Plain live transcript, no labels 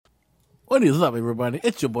What is up, everybody?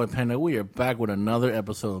 It's your boy Panda. We are back with another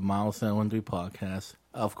episode of Miles 713 Podcast.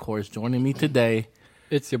 Of course, joining me today,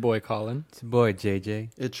 it's your boy Colin. It's your boy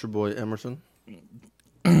JJ. It's your boy Emerson.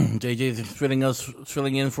 JJ's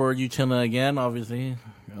filling in for Uchenna again, obviously.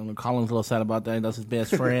 Colin's a little sad about that. That's his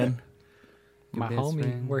best friend. My best homie,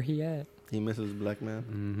 friend. where he at? He misses black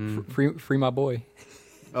man. Mm-hmm. Free my boy.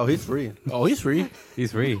 Oh, he's free. Oh, he's free.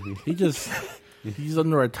 He's free. He's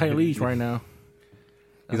under a tight leash right now.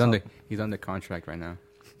 He's under contract right now.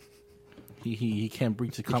 He can't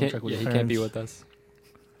breach the contract with his he parents. can't be with us.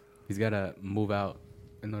 He's gotta move out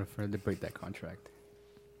in order for him to break that contract.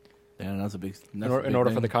 Damn, that's a big. In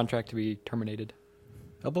order for the contract to be terminated.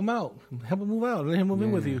 Help him out. Help him move out. Let him move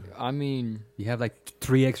in with you. I mean, You have like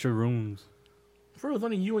 3 extra rooms. First, it's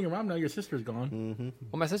only you and your mom now. Your sister's gone. Mm-hmm.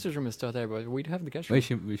 well, my sister's room is still there, but we do have the guest room. Wait,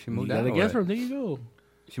 she You moved got out. a or guest what? room. There you go.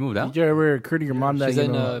 She moved out. Did you ever occur to your mom that She's you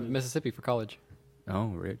in know, Mississippi for college. Oh,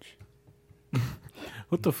 rich.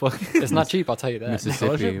 what the fuck? It's not cheap, I'll tell you that.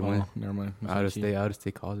 Mississippi. Oh, never mind. Out of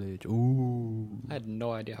state college. Ooh. I had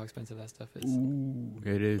no idea how expensive that stuff is. Ooh.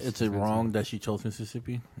 It is. Is it wrong that she chose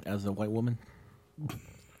Mississippi as a white woman?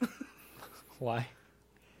 Why?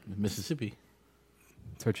 Mississippi.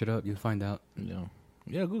 Search it up. You'll find out. Yeah,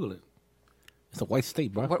 Google it. It's a white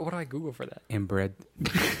state, bro. What do I Google for that? Inbred.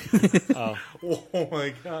 Oh, Oh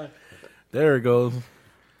my god. There it goes.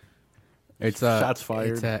 It's Shots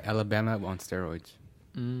fired. It's Alabama on steroids.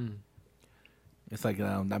 It's like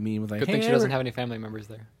that meme was like, good hey, thing she doesn't have any family members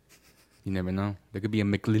there. You never know. There could be a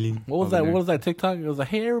McLillan. What was over that? there. What was that TikTok? It was like,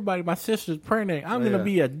 hey everybody, my sister's pregnant. I'm gonna yeah.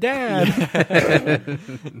 be a dad.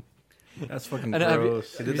 That's fucking And have you,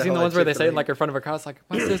 gross. have did you that seen the whole ones where they say it Chick-fil-A. like in front of a crowd? It's like,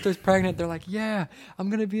 my sister's pregnant. They're like, yeah, I'm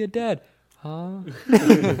gonna be a dad. Huh?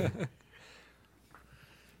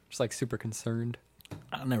 Just like super concerned.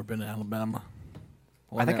 I've never been to Alabama.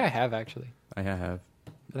 I think I have actually. I have.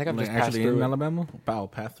 I think I've Like, just passed actually through in it. Alabama. Wow,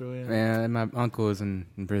 passed through it. Yeah, my uncle is in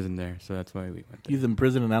prison there, so that's why we went there. He's in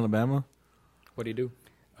prison in Alabama. What do you do?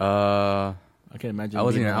 I can't imagine. I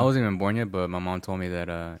wasn't being even born yet, but my mom told me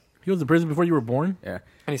that He was in prison before you were born. yeah.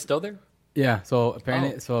 And he's still there? Yeah, so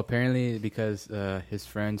apparently Oh. because his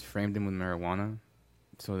friends framed him with marijuana.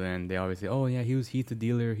 So then they always say, "Oh yeah, he's the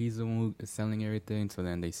dealer, he's the one who is selling everything." So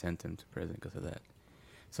then they sent him to prison because of that.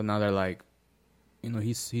 So now they're like,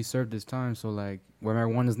 he served his time, so like where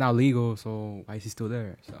marijuana is now legal, so why is he still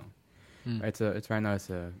there? So it's right now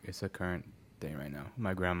it's a current thing right now.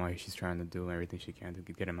 My grandma, she's trying to do everything she can to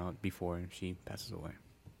get him out before she passes away.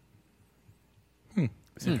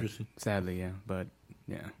 It's interesting. Sadly, yeah, but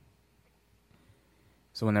yeah.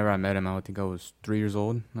 So whenever I met him, I think I was 3 years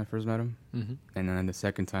old when I first met him. Mm-hmm. And then the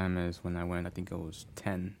second time is when I went, I think I was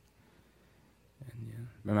 10. And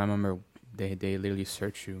yeah, I remember they literally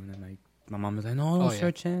search you. And then like, my mom was like, no, don't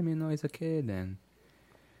search him, he's a kid. And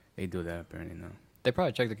they do that apparently now. They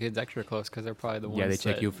probably check the kids extra close because they're probably the ones. Yeah, they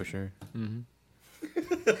check that- you for sure. Mhm.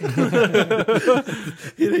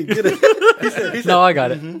 He didn't get it. No, I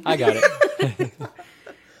got it. I got it.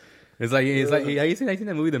 It's like have you seen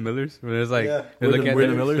that movie The Millers? Where there's like Yeah. they're looking at We're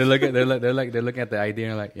the Millers? they're looking at the ID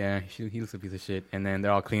and they're like, yeah, he looks a piece of shit. And then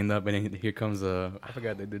they're all cleaned up and then here comes I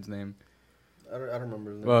forgot the dude's name. I don't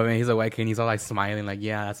remember his name. Well, I mean, he's a white kid. And he's all like smiling, like,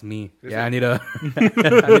 "Yeah, that's me. Is Yeah, it? I need a,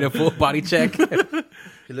 I need a full body check."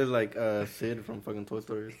 He looks like Sid from fucking Toy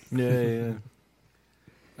Story. Yeah.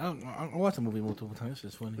 I watched the movie multiple times. It's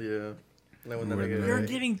just funny. Yeah. Like when that We're nigga- You're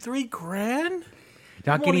getting $3,000.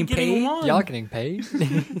 Y'all I'm only getting paid? one. Y'all getting paid?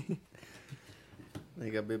 He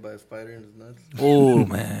got bit by a spider in his nuts. Oh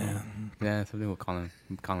man. Yeah, something with Colin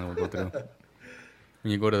will go through.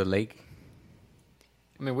 When you go to the lake,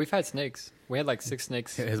 I mean, we've had snakes. We had like 6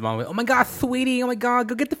 snakes. his mom was, "Oh my God, sweetie! Oh my God,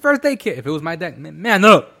 go get the first aid kit." If it was my dad, man,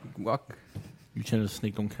 no, walk. Uchenna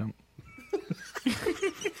snake don't count.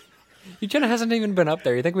 Uchenna hasn't even been up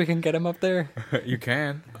there. You think we can get him up there? You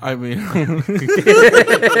can. I mean,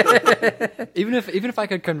 Even if I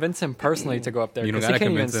could convince him personally to go up there, You don't because he gotta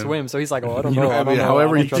can't even convince him. swim. So he's like, "Oh, I don't you know. know, I don't know. I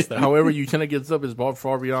don't trust that." however Uchenna gets up is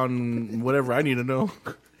far beyond whatever I need to know.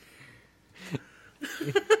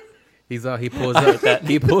 He pulls up.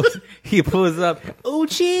 He pulls up.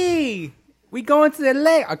 Uchi, we going to the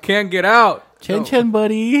lake. I can't get out. Chen,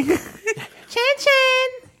 buddy. Chen,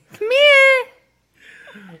 come here.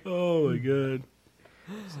 Oh my god.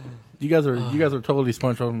 You guys are totally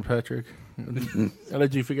SpongeBob and Patrick. I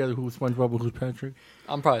let you figure out who's SpongeBob and who's Patrick.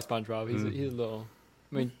 I'm probably SpongeBob. He's a little.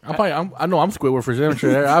 I mean, I know I'm Squidward for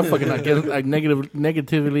sure. I'm fucking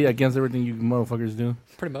negatively against everything you motherfuckers do.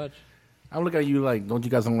 pretty much. I look at you like, don't you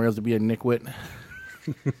got somewhere else to be a nitwit?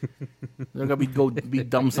 You gotta go be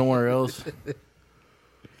dumb somewhere else.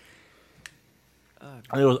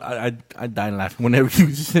 I died laughing whenever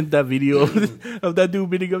you sent that video of that dude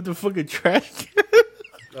beating up the fucking trash.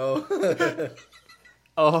 Oh,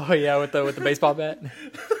 Oh yeah, with the baseball bat.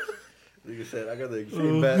 like I said, I got the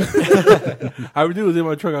extreme bat. I do it in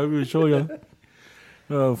my truck. I'll even show you.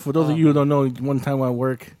 For those of you who don't know, one time at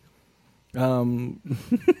work, Emerson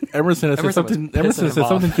said Emerson was something. pissing Emerson him said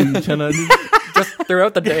something to you, Chenna. Just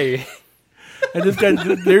throughout the day. And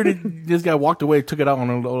this guy walked away, took it out on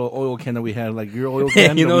a little oil can that we had, like your oil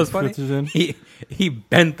can. You know that what's we funny? put this in. He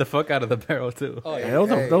bent the fuck out of the barrel too. Oh Yeah,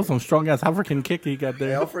 yeah. that was some strong ass African kick he got Hey,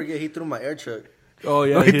 there. I'll forget he threw my air chuck. Oh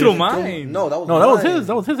yeah, No, he threw mine. No, that was No, that was mine. his.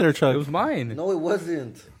 That was his air It chuck. was mine. No, it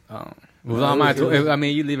wasn't. Oh. It was on my tool. I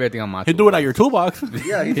mean, you leave everything on my He tool. threw it out your toolbox.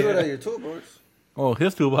 Yeah, he threw it at your toolbox. Oh,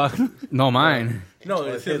 his toolbox. No, mine. No,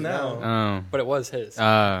 it's his now. Oh. But it was his.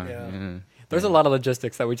 Yeah. There's a lot of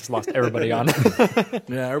logistics that we just lost everybody on.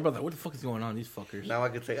 Yeah, everybody's like, what the fuck is going on? These fuckers. Now I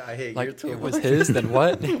can say I hate your Like toolbox. it was his, then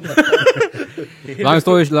what?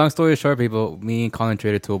 Long story short, people. Me and Colin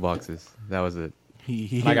traded toolboxes. That was it.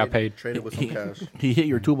 I got paid. Traded with some cash. He hit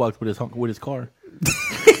your toolbox with his car.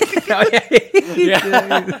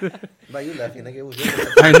 Yeah. Like you laughing, nigga. It was yours.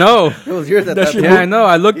 I know. It was yours at that Yeah, point. I know.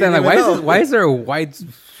 I looked You at it, didn't like, even know. why is there a white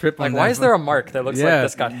strip on Like that? why is there a mark that looks Yeah. like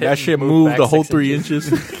this got hit? That and shit moved moved back the whole 6 3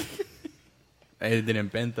 inches? inches. It didn't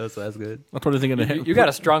bend though, so that's good. That's what I was thinking. You got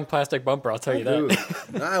a strong plastic bumper, I'll tell you that.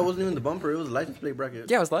 Dude. Nah, it wasn't even the bumper. It was a license plate bracket.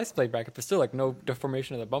 Yeah, it was license plate bracket, but still like no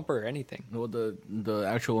deformation of the bumper or anything. Well, the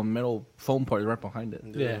actual metal foam part is right behind it.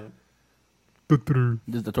 Yeah.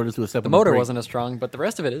 Just I told this dude to step The on motor brake. wasn't as strong, but the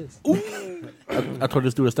rest of it is. I told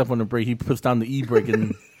this dude to step on the brake. He puts down the e-brake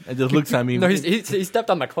and just looks at me. No, he stepped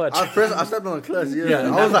on the clutch. I stepped on the clutch. Yeah.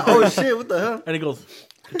 Yeah. I was like, oh shit, what the hell? and he goes,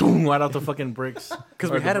 boom, right out the fucking brakes. Because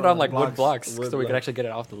Or we the had it on like wood blocks. blocks, Wood so we could blocks. actually get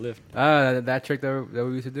it off the lift. That trick that we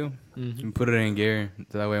used to do. Mm-hmm. You put it in gear,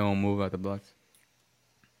 so that way it won't move out the blocks.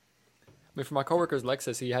 I mean, for my coworker's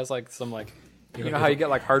Lexus, he has like some like, you know how you get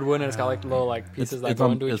like hardwood and it's got like little like pieces that go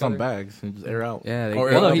into each it's other. on bags. And just air out. Yeah. Or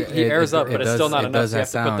Well, no, air he airs up, but it's still not it enough. does So you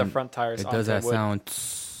have that to put the sound. front tires It onto does that wood. sound.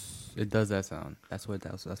 It does that sound. That's what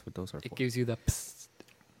those are It for. gives you the. Psst.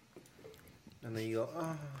 And then you go,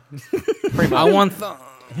 oh. I want the.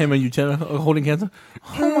 Him and you, Chenna, holding hands.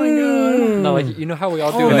 Oh my god! No, like you know how we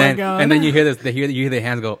all do Oh it. my And God. then you hear this. You hear the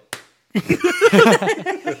hands go.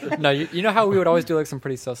 No, you know how we would always do like some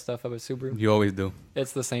pretty sus stuff about Subaru. You always do.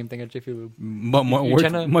 It's the same thing at Jiffy Lube. Much more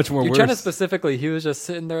Uchenna worse. specifically, he was just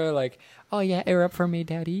sitting there like, "Oh yeah, air up for me,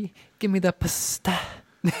 daddy. Give me the pasta."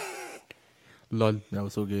 Lol. That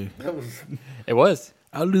was so gay. That was. It was.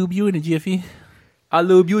 I'll lube you in a jiffy. I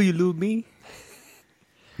lube you. You lube me.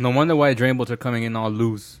 No wonder why drain bolts are coming in all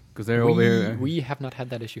loose because they're over here. We have not had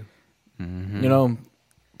that issue. Mhm. You know,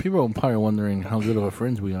 people are probably wondering how good of a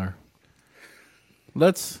friends we are.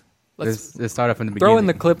 Let's Let's Let's start off in the beginning. throw in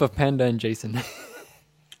the clip of Panda and Jason.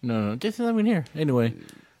 no, Jason's not even here. Anyway,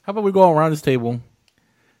 how about we go around this table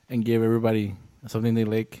and give everybody something they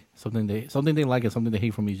like, something they like, and something they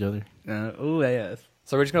hate from each other. Oh yes.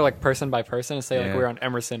 So we're just gonna like person by person and say like Yeah. we're on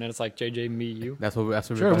Emerson and it's like JJ, me, you. That's what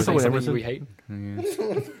Sure, we're what's Say up with something Emerson? we hate.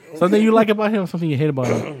 yeah. Something you like about him, something you hate about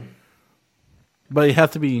him. But it has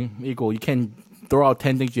to be equal. You can't throw out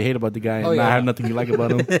 10 things you hate about the guy and Oh, not yeah. have nothing you like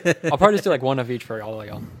about him. I'll probably just do like one of each for all of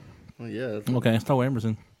y'all. Oh, yeah. Okay, start with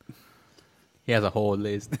Emerson. He has a whole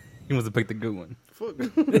list. He wants to pick the good one. Fuck.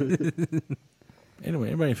 Anyway,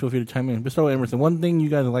 everybody feel free to chime in. But start with Emerson. One thing you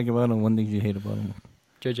guys like about him, one thing you hate about him.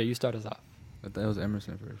 JJ, you start us off. I thought it was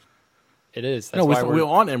Emerson first. It is. That's No, why we're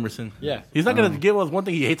on Emerson. Yeah. He's not going to give us one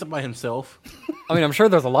thing he hates about himself. I mean, I'm sure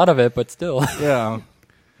there's a lot of it, but still. Yeah.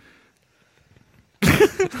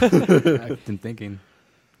 I've been thinking.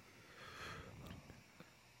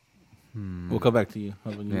 We'll come back to you.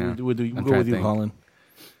 How about you? Yeah. We'll I'm go trying with to you, think.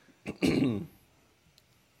 Colin.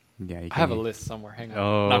 Yeah, you I have a can- list somewhere. Hang on.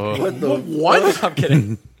 Oh. No, I'm kidding. What the what? I'm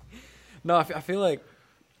kidding. No, I feel like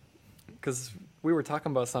because we were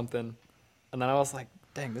talking about something, and then I was like,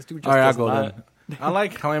 "Dang, this dude just All right, I'll does go not." then. I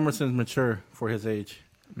like how Emerson's mature for his age.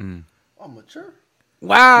 Mm. Oh, mature.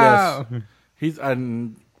 Wow. Yes. He's I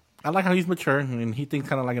like how he's mature and he thinks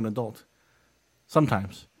kind of like an adult.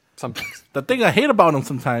 Sometimes. Sometimes The thing I hate about him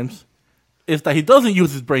sometimes is that he doesn't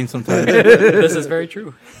use his brain sometimes. this is very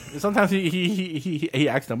true. Sometimes he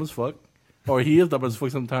acts dumb as fuck. Or he is dumb as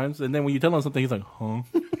fuck sometimes. And then when you tell him something, he's like, huh?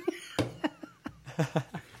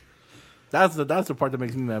 That's the part that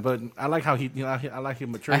makes me mad. But I like how I like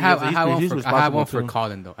him mature. I have one He's for responsible too.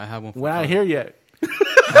 Colin though. I have one for We're not Colin. here yet.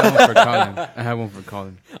 I have one for Colin. I have one for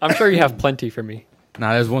Colin. I'm sure you have plenty for me,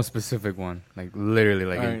 Nah, there's one specific one. Like literally,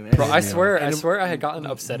 like All it- right, bro. I Yeah. swear, I had gotten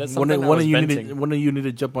upset at something. One I was of you venting. need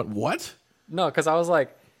to jump on. What? No, because I was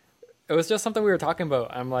like, It was just something we were talking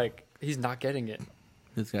about. I'm like, he's not getting it.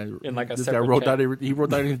 This guy, In like a this guy separate wrote chat. that. He wrote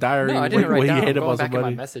that in his diary. No, I didn't what write he down. I'm hated going about back in my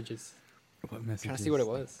somebody. messages. What message? Trying to see what it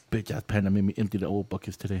was. Bitch ass pen that made me empty the old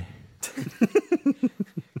buckets today.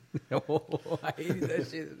 Oh, I hate that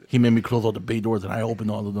shit. He made me close all the bay doors and I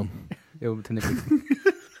opened all of them.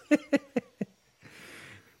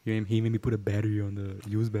 He made me put a battery on the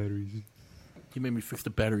used batteries. He made me fix the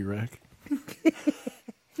battery rack.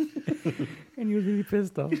 And he was really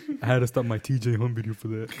pissed off. I had to stop my TJ home video for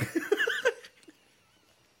that.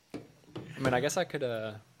 I mean, I guess I could.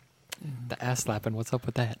 The ass slapping. What's up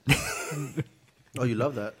with that? Oh, you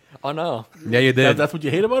love that? Oh no. Yeah, you did. That's what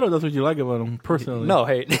you hate about him, or that's what you like about him personally? No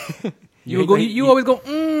hate. You always go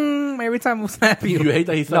every time we slap you. You hate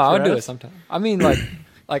that he slaps No, I would your do ass? it sometimes. I mean,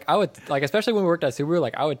 like I would especially when we worked at Subaru,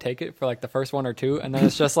 like I would take it for like the first one or two, and then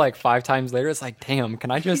it's just like 5 times later, it's like, damn,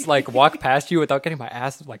 can I just like walk past you without getting my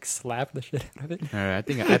ass like slap the shit out of it? All right, I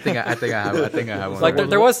think I have one. Like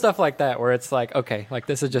there was stuff like that where it's like, okay, like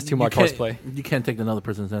this is just too much horseplay. You can't take another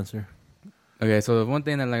person's answer. Okay, so the one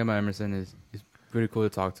thing I like about Emerson is he's pretty cool to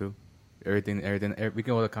talk to. We can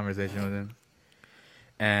hold a conversation with him.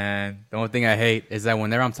 And the only thing I hate is that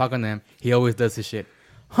whenever I'm talking to him, he always does his shit.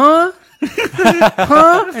 Huh?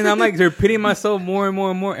 Huh? And I'm like repeating myself more and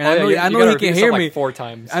more and more. And I know he can hear me. Like 4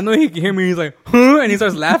 times. I know he can hear me. He's like, huh? And he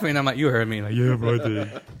starts laughing. And I'm like, you heard me. Like, yeah, bro, I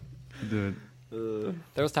did. Dude.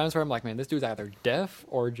 There was times where I'm like, man, this dude's either deaf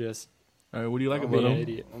or just All right, what do you like being about an him?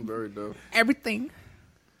 idiot. I'm very dope. Everything.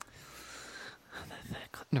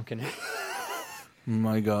 No I'm kidding.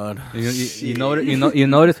 My God. You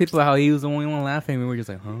notice people how he was the only one laughing. We were just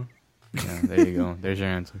like, huh? Yeah, there you go. There's your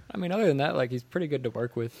answer. I mean, other than that, like he's pretty good to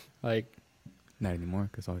work with. Like, Not anymore,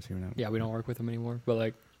 because obviously we're not. yeah, we don't work with him anymore. But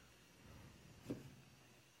like,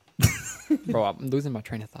 bro, I'm losing my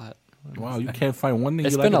train of thought. Wow, you can't find one thing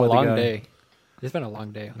It's you like been a about the long guy. day. It's been a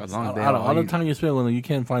long day. A long day. Out of all the time you spent with him, you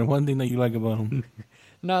can't find one thing that you like about him.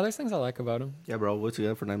 No, there's things I like about him. Yeah, bro. What's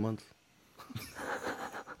together for 9 months?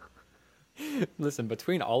 Listen,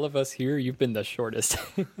 between all of us here, you've been the shortest.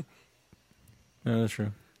 Yeah, that's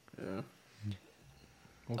true. Yeah.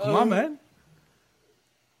 Well, come on, man.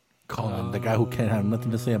 Colin, the guy who can't have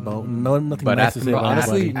nothing to say about, nothing But nice ask to him say Bro, about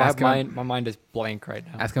honestly, anybody. my mind is blank right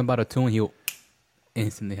now. Ask him about a tune, he'll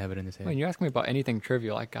instantly have it in his head. When you ask me about anything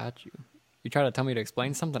trivial, I got you. You try to tell me to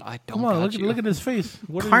explain something, I don't Come on, got look at his face.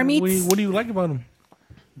 What Carmeats. do you like about him?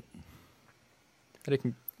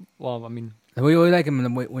 Well, I mean, We always like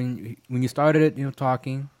him when you started it,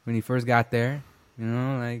 talking, when he first got there,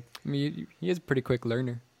 like. he is a pretty quick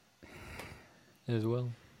learner as well.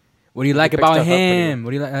 What do you like pick about stuff up pretty him?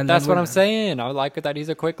 What do you like? That's what I'm saying. I like that he's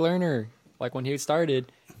a quick learner. Like when he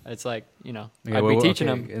started, it's like, Yeah, I'd be teaching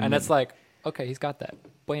okay, him, and it's like, okay, he's got that.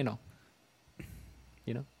 Bueno.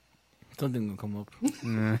 Something will come up.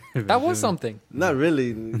 That was something. Not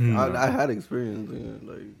really. I had experience.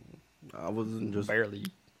 Like, I wasn't just Barely.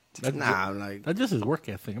 like That's just his work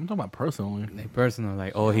ethic. I'm talking about personally. Like personal,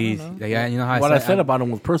 like he's yeah. You know how What I said about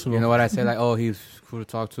him was personal. You know what I said, like he's cool to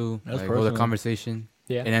talk to. That's like personal. the conversation.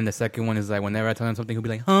 Yeah. And then the second one is like whenever I tell him something, he'll be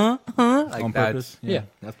like, huh, like on that. purpose. Yeah.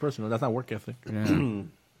 That's personal. That's not work ethic. Yeah.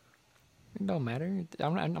 It don't matter.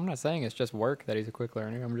 I'm not saying it's just work that he's a quick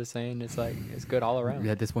learner. I'm just saying it's like it's good all around.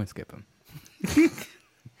 At this point, skip him.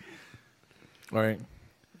 All right.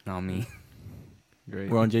 Not me. Great.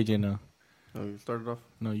 We're on JJ now. oh, you started off.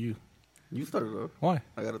 No, you. You started off. Why?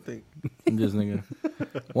 I gotta think. This nigga.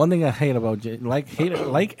 One thing I hate about JJ,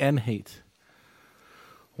 like and hate.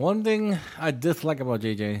 One thing I dislike about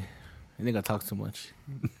JJ, I think I talk too much.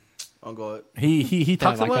 I'll go ahead. He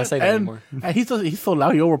talks I a can't lot, say that and anymore. he's so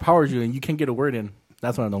loud he overpowers you, and you can't get a word in.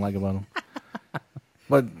 That's what I don't like about him.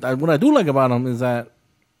 But what I do like about him is that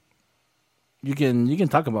you can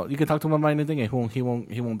talk to him about anything, and he won't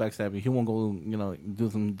backstab you. He won't go do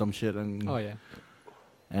some dumb shit and Oh yeah.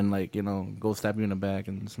 and go stab you in the back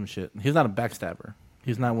and some shit. He's not a backstabber.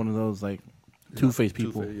 He's not one of those like two-faced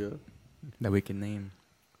people. Two-faced, yeah. That we can name.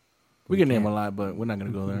 We can name a lot, but we're not gonna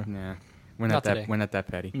go there. Yeah. We're Not not that. today. We're not that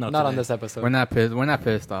petty. Not today. on this episode. We're not pissed. We're not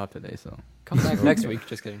pissed off today. So Come back next week.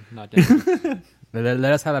 Just kidding. Not dead. let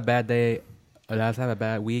us have a bad day. Let us have a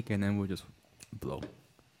bad week, and then we'll just blow.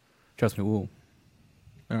 Trust me, we'll.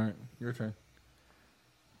 All right, your turn.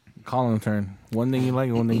 Colin's turn. One thing you like,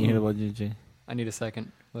 and one thing you hate about JJ. I need a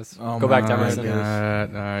second. Let's Oh go back to my Emerson.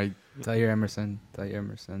 God. All right. Tell your Emerson. Huh?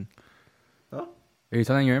 Are you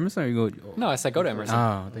telling your Emerson or you go? No, I said go to Emerson.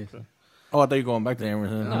 Oh, thank you. Oh, I thought you were going back to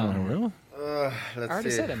Emerson. No. Oh, really? Let's I already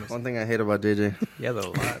see. said Emerson. One thing I hate about JJ. Yeah, a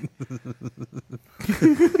lot.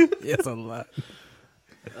 Yes, a lot.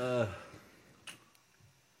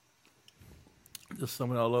 Just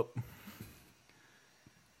sum it all up.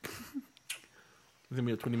 gonna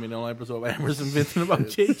be a 20-minute episode of Emerson Vincent about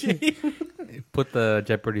JJ. Put the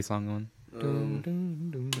Jeopardy song on. Yeah,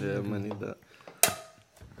 I might need that.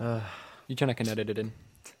 You trying to edit it in?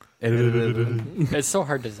 Edit it in. It's so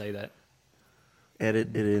hard to say that.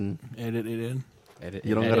 Edit it in. Edit it in. Edit.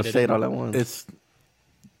 You don't Edit gotta it say in. it all at once.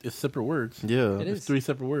 It's separate words. Yeah. It It's is. 3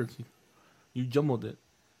 separate words. You jumbled it.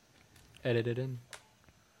 Edit it in.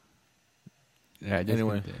 Yeah. Just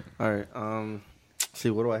Anyway. All right. See,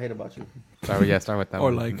 what do I hate about you? Start with that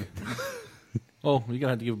Or one. like, oh, you're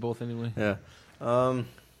gonna have to give both anyway. Yeah. Fuck.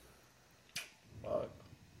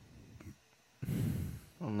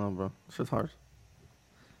 I don't know, bro. It's just hard.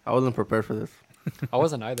 I wasn't prepared for this. I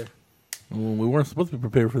wasn't either. Well, we weren't supposed to be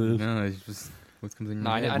prepared for this. No, it's just what comes in your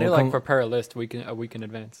No, I head. need to Well, like prepare a list a week in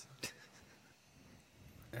advance.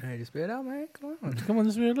 Hey, just spit it out, man. Come on. Come on,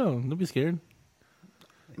 just read it out. Don't be scared.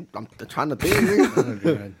 I'm trying to think. nigga. Oh,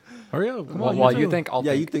 God. Hurry up. Come Well, on, while you too. think, I'll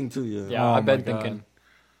Yeah, think. you think too, yeah. Yeah, Oh I've been my God. thinking.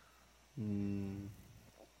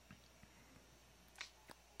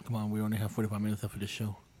 Come on, we only have 45 minutes left for this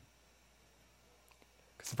show.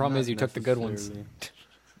 'Cause the problem Not is you took the good ones. necessarily.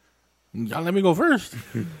 Y'all let me go first.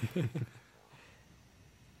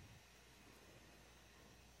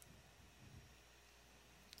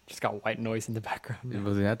 Just got white noise in the background. It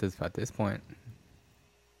wasn't at this point.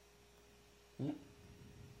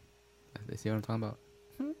 They see what I'm talking about?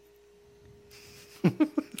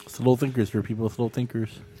 Slow thinkers for people. Slow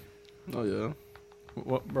thinkers. Oh, yeah.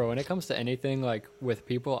 Bro, when it comes to anything like with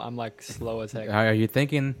people, I'm like slow as heck. Are you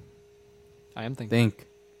thinking? I am thinking. Think.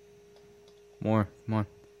 More. Come on.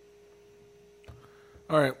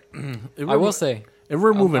 All right. I will say, if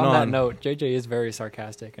we're moving on that on. note, JJ is very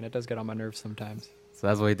sarcastic, and it does get on my nerves sometimes. So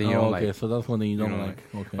that's what you Oh, don't okay, like. so that's one thing you don't don't like.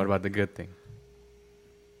 Okay. What about the good thing?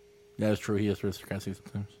 Yeah, that's true. He is very sarcastic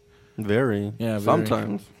sometimes. Very. Yeah, very.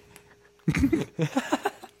 Sometimes.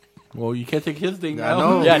 Well, you can't take his thing I now.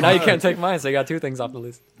 know. Yeah, now you can't take mine, so you got 2 things off the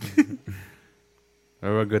list.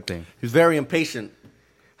 Or a good thing? He's very impatient.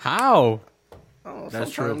 How? Oh,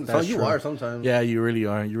 That's true. sometimes. That's So you true. are sometimes. Yeah, you really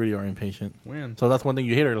are. You really are impatient. When? So that's one thing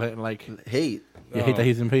you hate or like. Hate. You hate that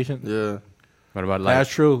he's impatient. Yeah. What about like? That's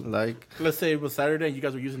true. Like. Let's say it was Saturday and you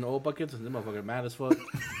guys were using the old buckets and them motherfucker mad as fuck.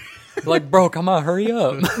 Like, bro, come on, hurry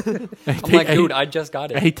up. I'm like, dude, I just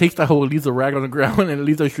got And it. he takes that whole leaves a rag on the ground and it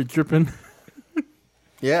leaves us dripping.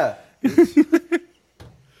 Yeah.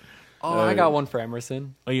 Oh, I got one for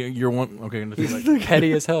Emerson. Oh, you're one. Okay, let's see, like,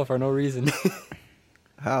 Petty as hell for no reason.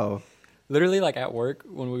 How? Literally, like at work,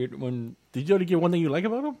 when did you already get one thing you like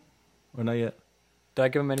about him, or not yet? did I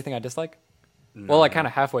give him anything I dislike? Well, like kind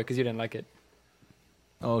of halfway because you didn't like it.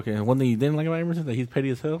 Oh, okay. One thing you didn't like about Emerson that he's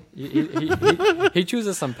petty as hell. He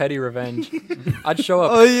chooses some petty revenge. I'd show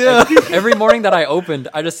up. Oh, yeah. Every morning that I opened,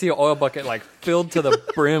 I just see an oil bucket like filled to the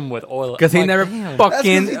brim with oil. Because he I'm like, never "Damn."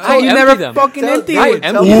 fucking. That's 'cause I you empty never them. fucking Tell- empty I it.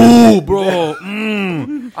 empty Ooh, bro.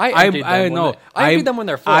 Mm. I emptied them. I empty them when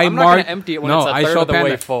they're full. I'm not gonna empty it when it's a third of the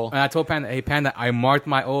way full. And I told Panda, hey Panda, I marked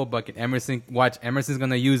my oil bucket. Emerson's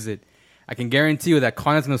gonna use it. I can guarantee you that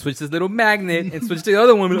Connor's gonna switch this little magnet and switch to the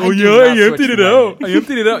other one. I Oh do yeah, not I emptied switch it the out. magnet. I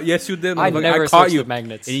emptied it out. Yes, you did. I motherfucker. never I caught switch you. the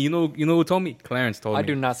magnets. And you know who told me? Clarence told me. I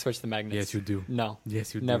do not switch the magnets. Yes, you do. No.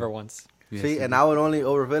 Yes, you do. Never once. Yes, See, you and do. I would only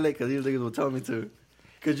overfill it because these niggas would tell me to.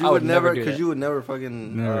 Because I you would would never never, do because that. you would never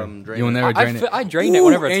fucking Never. drain You will it. never drain it. I drain it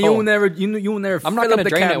whenever it's and full. you will never. I'm not fill up gonna the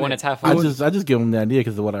drain it cabinet. when it's half I full. just give him the idea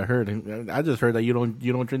because of what I heard. And I just heard that you don't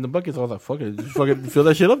drain the buckets. So I was like, fuck it, just fucking fill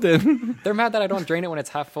that shit up then. They're mad that I don't drain it when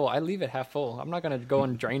it's half full. I leave it half full. I'm not gonna go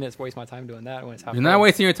and drain it. Waste my time doing that when it's half You're full. not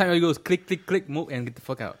wasting your time. You go click, click, click, move, and get the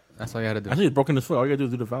fuck out. That's all you gotta do. Actually, it's broken his foot. All you gotta do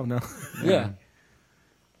is do the valve now. Yeah.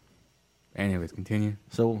 Anyways, continue.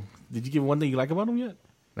 So, did you give one thing you like about him yet?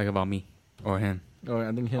 Like about me or him. Or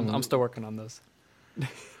I think him. I'm still working on those.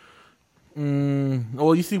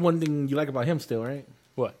 Well, you see one thing you like about him still, right?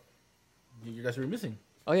 What? You guys were missing.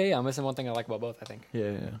 Oh yeah. I'm missing one thing I like about both. I think.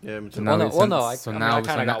 Yeah. Yeah, me So too. now no, it's- well, no, I so mean, now I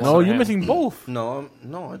kinda got No, one for you're him. missing both. No,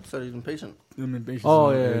 I said he's impatient.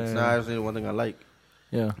 Oh, yeah. Nah, I just need one thing I like.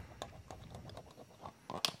 Yeah.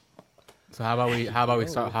 So how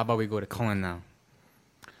about we go to Colin now?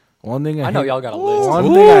 One thing I know hate- y'all got a list.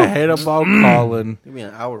 One thing I hate about Colin, Give me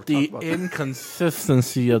an hour to the talk about that.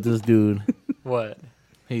 inconsistency of this dude. What?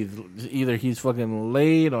 He's fucking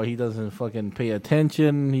late or he doesn't fucking pay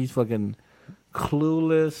attention. He's fucking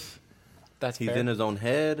clueless. That's He's fair. in his own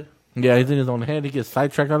head. Yeah, he's in his own head. He gets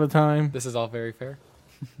sidetracked all the time. This is all very fair.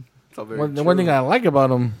 It's all very The one thing true. I like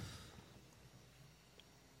about him,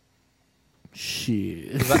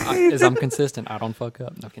 shit. Is I'm consistent. I don't fuck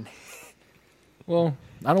up. No kidding. Well,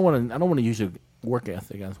 I don't want to use your work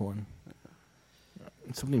ethic as one.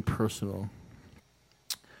 It's something personal.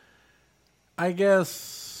 I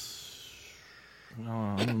guess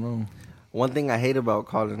No, I don't know. One thing I hate about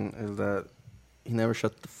Colin is that he never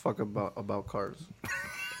shuts the fuck about cars.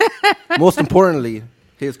 Most importantly,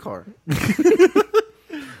 his car.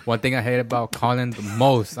 One thing I hate about Colin the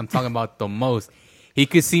most, I'm talking about the most, he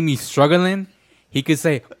could see me struggling. He could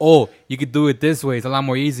say, "Oh, you could do it this way. It's a lot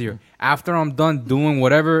more easier." After I'm done doing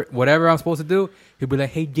whatever I'm supposed to do, he'll be like,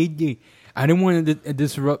 "Hey, JJ, I didn't want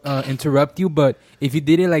to interrupt you, but if you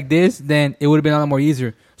did it like this, then it would have been a lot more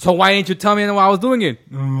easier. So why didn't you tell me while I was doing it?"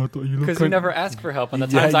 Because you never ask for help, and the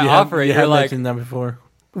times I offer it, you you're have like, mentioned that before.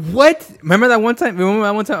 What? Remember that one time?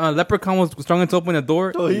 Leprechaun was struggling to open the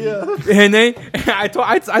door. Oh yeah. And then I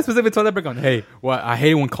specifically told Leprechaun, "Hey, well, I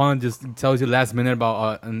hate it when Colin just tells you last minute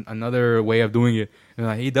about another way of doing it." And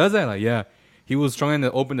like, he does that. Like, yeah, he was trying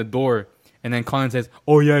to open the door, and then Colin says,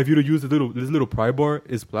 "Oh yeah, if you'd use this little pry bar,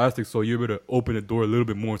 it's plastic, so you better open the door a little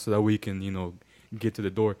bit more so that we can, get to the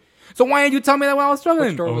door." So why didn't you tell me that while I was struggling?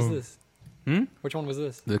 which door was this? Hmm? Which one was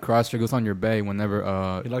this? The cross triggers on your bay whenever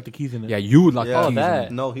You locked the keys in it. yeah, you locked Yeah. the Oh, keys that.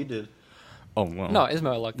 in. No, he did. Oh well. No,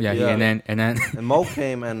 Ismail looked Yeah, at yeah, Yeah. and then And Mo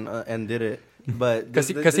came and did it, but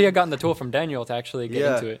because he had gotten the tool from Daniel to actually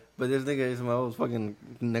get into it. But this nigga Ismael was fucking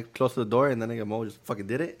close to the door, and then nigga Mo just fucking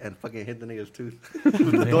did it and fucking hit the nigga's tooth.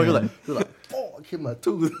 With the door, you're like, oh, I hit my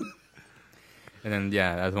tooth. And then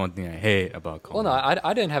yeah, that's one thing I hate about Well, Colin. no,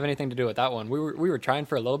 I didn't have anything to do with that one. We were trying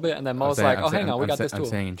for a little bit, and then Mo was like, "Oh, hang on, we got this I'm tool."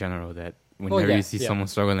 saying in general that whenever yeah, you see yeah. someone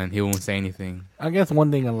struggling, he won't say anything. I guess one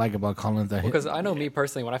thing I like about Collins that Because I know me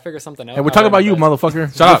personally, when I figure something out, hey, we're I talking about write you, it down.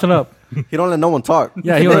 motherfucker. Shut up. Listen up. He don't let no one talk.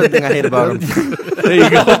 Yeah, That's he another don't- thing I hate about him. There you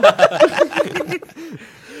go.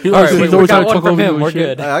 He's All right, always we trying got to one talk from over you him. and We're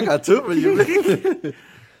shit. good. I got two for you.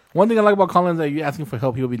 One thing I like about Collins is that you asking for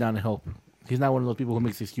help, he'll be down to help. He's not one of those people who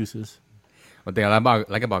makes excuses. One thing I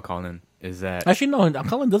like about Colin is that Actually, no,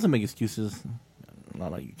 Colin doesn't make excuses.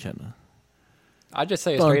 Not like you, Chenna. I just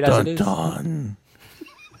say it straight as it is. Dun.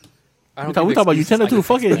 I We don't talk give about you, excuses. Chenna I too. give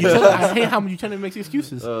Fuck it. excuses. I hate how you Chenna makes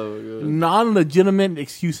excuses. Oh my god. Non-legitimate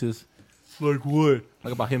excuses. Like what?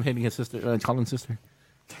 Like about him hitting his sister, Colin's sister.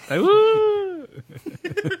 like, woo!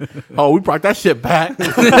 Oh, we brought that shit back.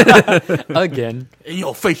 Again. Hey,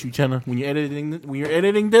 yo, face you, Chenna. When you're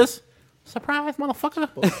editing this, surprise, motherfucker.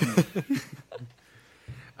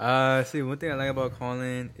 See, one thing I like about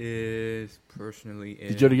Colin is personally.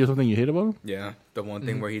 Did you ever get something you hate about him? Yeah, the one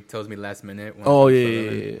thing where he tells me last minute. When Oh I'm yeah,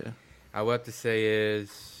 struggling. yeah. I would have to say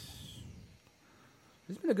is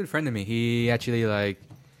he's been a good friend to me. He actually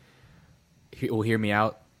he will hear me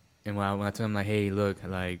out, and when I tell him like, "Hey, look,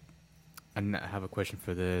 like I have a question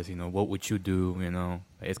for this. What would you do?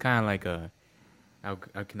 It's kind of like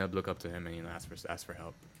I can look up to him and ask for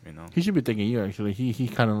help. He should be thanking you. Actually, he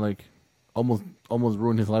kind of like almost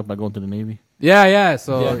ruined his life by going to the Navy. Yeah.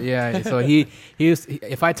 So so he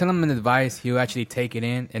if I tell him an advice, he'll actually take it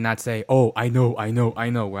in and not say, "Oh, I know."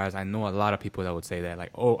 Whereas I know a lot of people that would say that,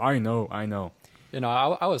 like, "Oh, I know."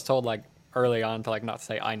 I was told like early on to like not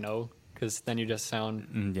say I know, because then you just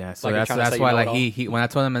sound Yeah, so like you're trying to that's say why you know like it all. he when I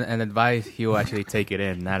told him an advice, he will actually take it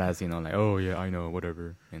in, not as like, "Oh yeah, I know,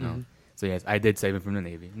 whatever." So yes, I did save him from the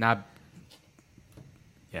Navy. Not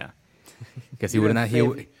because he would not.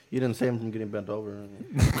 You didn't save him from getting bent over.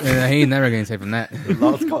 He's never getting saved from that.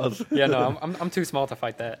 Lost cause. Yeah, no, I'm too small to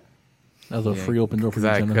fight that. That was a free open door for you,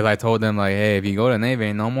 Because Chenna. I told them like, "Hey, if you go to the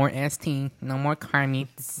Navy, no more ST, no more car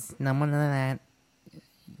meets, no more none of that."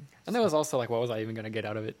 And that was also like, what was I even gonna get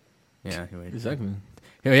out of it? Yeah, anyway. Exactly.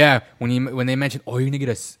 Yeah, when they mentioned, "Oh, you're gonna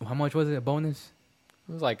get how much was it, a bonus?"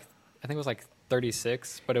 It was like, I think it was like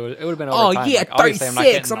 36, but it would have been over Oh time. yeah, Like, obviously,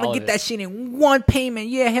 36. I'm all gonna of get it. that shit in one payment.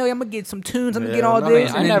 Yeah, hell yeah, I'm gonna get some tunes. I'm gonna get Yeah, all no, I mean,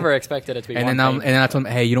 this. I never expected it to be And one then thing. and then I told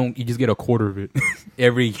him, "Hey, you just get a quarter of it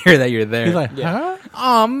every year that you're there." He's like, Yeah. huh?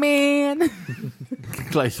 "Oh man."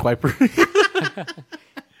 Like swiper.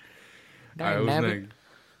 I was nabbit. like,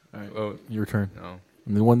 All right, "Oh your turn. no."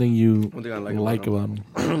 And the one thing you One thing I like, like about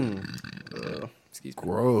about him. Excuse me.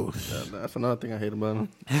 Gross. That's another thing I hate about him.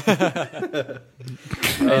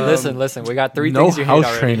 Hey, listen. We got three No things you hate house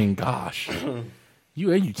already. training. Gosh.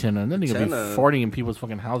 You and you, Chenna. That nigga be Chenna. farting in people's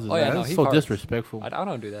fucking houses. Oh, yeah, man. no, That's he so farts. disrespectful. I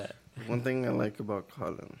don't do that. One thing I like about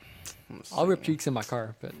Colin. I'll rip cheeks in my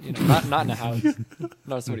car, but not in a house.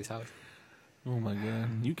 Not in somebody's house. Oh my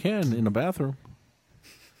god. You can in the bathroom.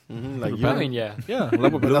 Like Yeah. I mean, yeah. Yeah,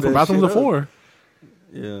 that's what that bathrooms are shit up. for.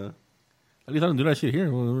 Yeah. At least I don't do that shit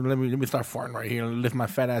here. Well, let me start farting right here and lift my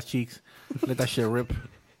fat ass cheeks. Let that shit rip.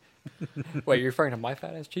 Wait, you're referring to my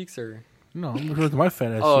fat ass cheeks, or? No, I'm referring to my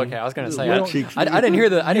fat ass. Oh, cheeks. okay. I was gonna say What I, cheeks? I didn't hear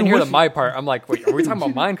the what my part. I'm like, wait, are we talking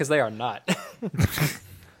about mine? Because they are not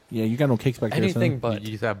Yeah, you got no cakes back anything there, but.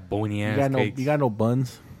 You just have bony ass son. cakes. You got no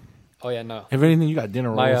buns. Oh yeah, no. If anything, you got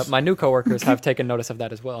dinner My rolls. my new coworkers have taken notice of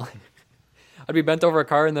that as well. I'd be bent over a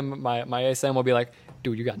car, and then my ASM will be like,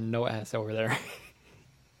 "Dude, you got no ass over there."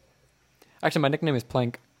 Actually, my nickname is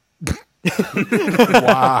Plank.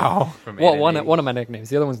 Wow. From Well, anime. one of my nicknames.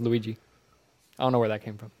 The other one's Luigi. I don't know where that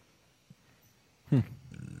came from.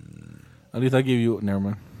 At least I gave you. Never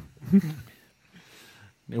mind.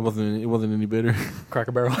 It wasn't any better.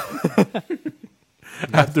 Cracker Barrel.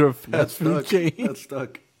 After a That's fast food stuck. chain. That's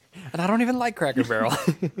stuck. And I don't even like Cracker Barrel.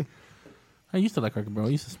 I used to like Cracker Barrel.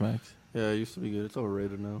 I used to smacks. Yeah, it used to be good. It's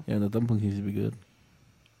overrated now. Yeah, the dumplings used to be good.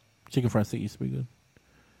 Chicken fried steak used to be good.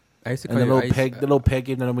 I used to And call the you. little peg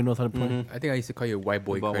game that nobody knows how to play. Mhm. I think I used to call you White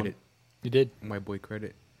Boy About one. Credit. You did. White Boy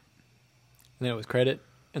Credit. And then it was credit.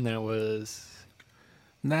 And then it was...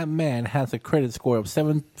 That man has a credit score of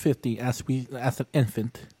 750 as an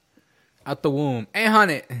infant. Out the womb.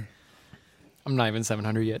 800. I'm not even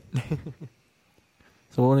 700 yet.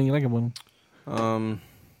 So what do you like about him?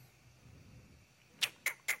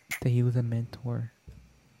 That he was a mentor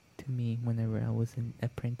to me whenever I was an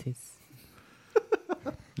apprentice.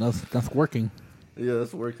 That's working. Yeah,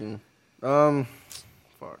 that's working.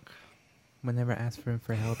 Fuck. Whenever I ask for him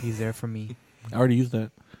for help, he's there for me. I already used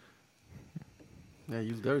that. Yeah, I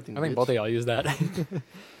used everything. I think bitch. both of y'all use that.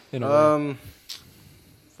 In a way.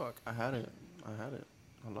 Fuck. I had it.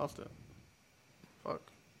 I lost it. Fuck.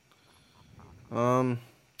 I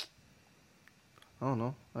don't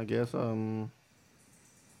know. I guess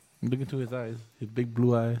Look into his eyes. His big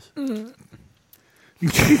blue eyes.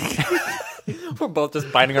 We're both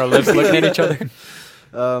just biting our lips, looking at each other.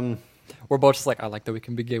 We're both just like, I like that we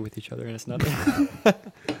can be gay with each other, and it's nothing.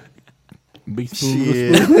 Big spoon.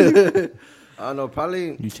 Little spoon. shit. I don't know.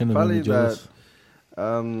 Probably. You shouldn't Probably be jealous.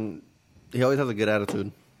 He always has a good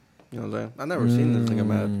attitude. You know what I'm saying? I've never seen this nigga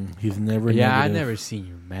mad. He's never Yeah, I negative. never seen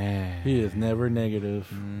you mad. He is never negative.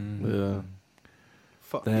 Yeah.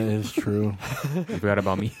 Fuck. That you. is true. You forgot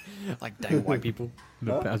about me. Like, dang white people.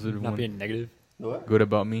 The Huh? positive Not one. being negative. What? Good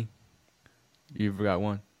about me. You forgot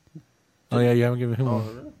one. Oh yeah, you haven't given him Oh,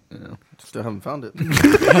 one. really? Yeah. Still haven't found it.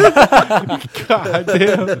 God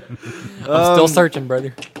damn. I'm still searching,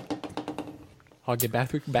 brother. I'll get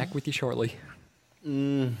back with you shortly.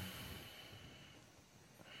 Mm,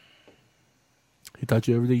 He taught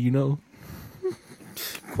you everything you know.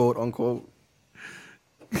 quote unquote.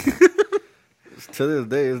 To this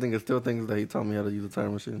day, this nigga still thinks that he taught me how to use a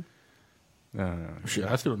time machine. No. Shit,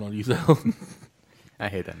 I still don't know how to use that. I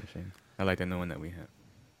hate that machine. I like the new one that we have.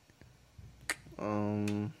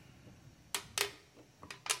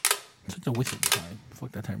 Such a waste of time.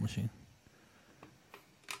 Fuck that time machine.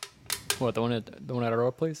 What, the one at our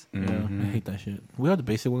old place? Yeah, I Mhm. hate that shit. We have the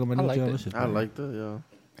basic one on my I new liked job. it. That shit's I better. liked it, yeah.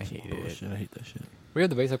 I hate it. Bullshit. I hate that shit. We have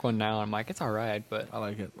the basic one now, and I'm like, it's all right, but I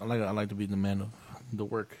like it. I like to be the man of the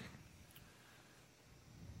work.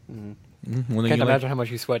 Mhm. Mm-hmm. When they can't get imagine how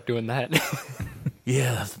much you sweat doing that.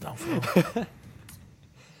 yeah, that's the downfall.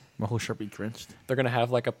 My whole shirt be drenched. They're going to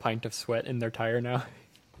have like a pint of sweat in their tire now.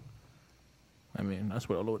 I mean, I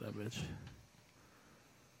sweat all over that bitch.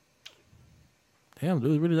 Damn,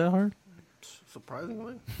 dude, it's really that hard?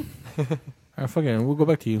 Surprisingly. All right, fuck it. We'll go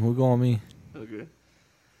back to you. We'll go on me. Okay.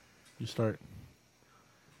 You start.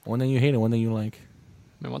 One thing you hate and one thing you like.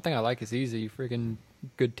 I mean, one thing I like is easy. You freaking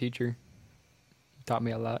good teacher. You taught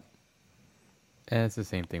me a lot. Yeah, it's the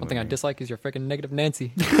same thing. One with thing I me. dislike is your freaking negative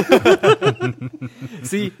Nancy.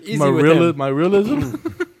 See, easy my with him. my realism?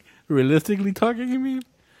 Realistically talking, you mean?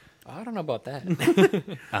 I don't know about that.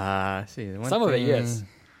 See, one Some of it, thing- yes.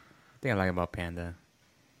 Thing I like about Panda.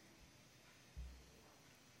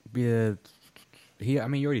 I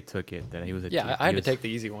mean, you already took it that he was a. Yeah, I had to he was- take the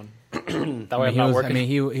easy one. That I way mean, I'm he not was, working. I mean,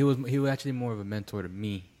 he was actually more of a mentor to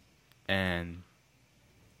me, and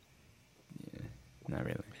yeah, not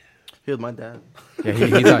really. He was my dad.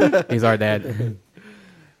 Yeah, he's our dad. He's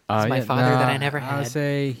my father that I never I had. would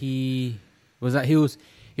say he was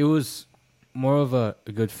more of a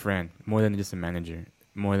good friend, more than just a manager,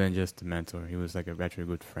 more than just a mentor. He was like a actually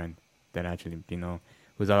good friend that actually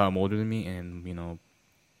was a lot older than me, and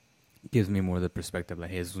gives me more of the perspective like,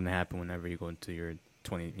 hey, this is gonna happen whenever you go into your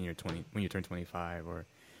 20 when you turn 25, or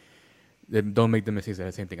don't make the mistakes that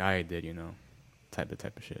the same thing I did, type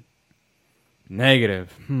of shit.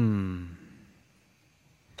 Negative.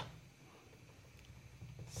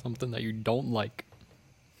 Something that you don't like.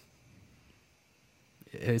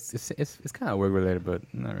 It's kind of work related, but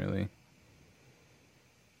not really.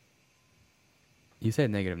 You said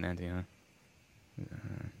negative Nancy, huh?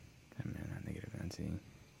 Man, not negative Nancy.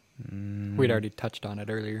 We'd already touched on it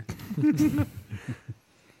earlier.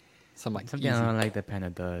 Some like Something easy. I don't like that Panda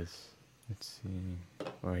does. Let's see,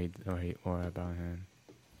 or about him.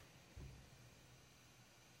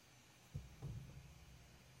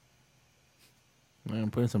 Man,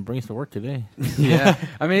 I'm putting some brains to work today. Yeah,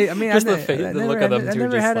 I mean, Just the look of them I've two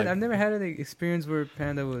never just had like- I've never had an experience where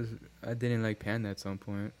Panda was. I didn't like Panda at some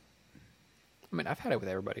point. I mean, I've had it with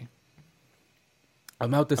everybody.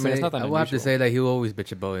 I'm out to I mean, it's say. nothing I will have to unusual. say that he'll always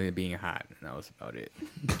bitch about it being hot, and that was about it.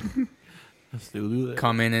 I still do that.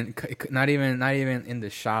 Come in and not even in the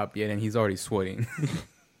shop yet, and he's already sweating.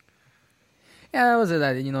 Yeah, that was it.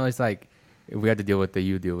 That it's like if we had to deal with it,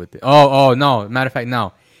 you deal with it. Oh no! Matter of fact,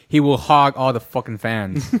 no. He will hog all the fucking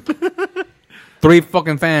fans. 3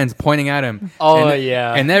 fucking fans pointing at him. Oh, And-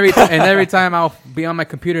 yeah. And every time I'll be on my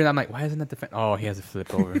computer and I'm like, why isn't that the fan? Oh, he has to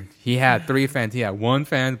flip over. He had 3 fans. He had 1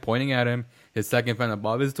 fan pointing at him, his second fan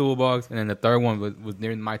above his toolbox, and then the third one was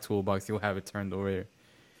near my toolbox. He'll have it turned over there.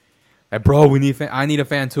 Like, bro, we need fan. I need a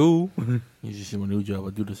fan too. You just see my new job. I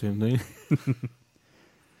do the same thing.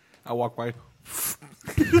 I walk by.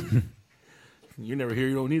 You're never here.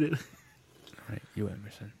 You don't need it. All right, you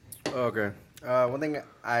Emerson. Okay. One thing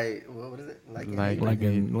what is it? Like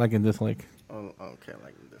and dislike. Oh, okay,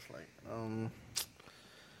 like and dislike.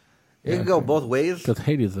 It could go both ways. Because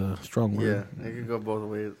hate is a strong word. Yeah, it could go both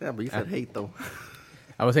ways. Yeah, but you said hate though.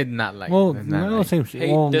 I would say not like. Well, not no, like. same shit.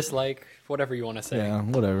 Hate, Well, dislike, whatever you want to say. yeah,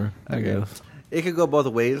 whatever. I Okay. guess. It could go both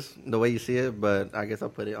ways, the way you see it. But I guess I'll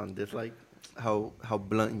put it on dislike. How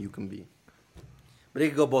blunt you can be. But it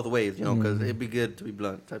could go both ways, because it'd be good to be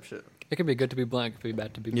blunt type shit. It could be good to be blunt, it could be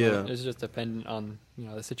bad to be Yeah. blunt. It's just dependent on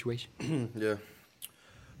the situation. Yeah.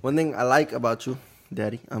 One thing I like about you,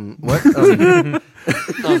 Daddy. What?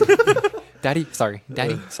 Daddy, sorry.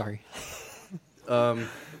 What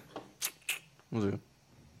was it?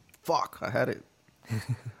 Fuck, I had it.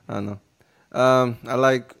 I don't know. I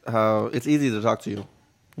like how it's easy to talk to you.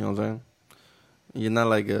 You know what I'm saying? You're not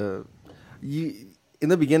like you. In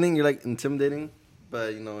the beginning, you're like intimidating,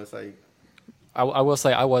 but it's like. I will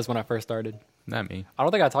say I was when I first started. Not me. I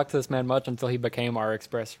don't think I talked to this man much until he became our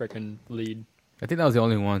Express freaking lead. I think that was the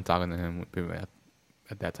only one talking to him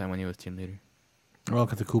at that time when he was team leader. Oh,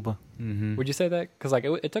 because of Koopa. Mm-hmm. Would you say that? Because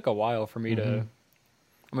it took a while for me to.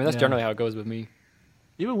 I mean, that's Yeah. generally how it goes with me.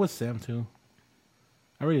 Even with Sam, too.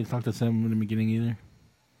 I really didn't talk to Sam in the beginning either.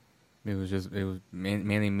 It was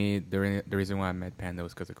mainly me. The reason why I met Panda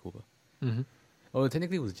was because of Kuba. Mm-hmm. Oh,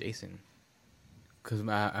 technically it was Jason. Because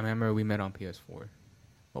I remember we met on PS4.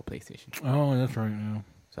 Well, PlayStation. Oh, that's right. Yeah.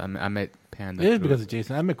 So I met Panda. It is through- because of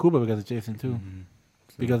Jason. I met Koopa because of Jason, too. Mhm.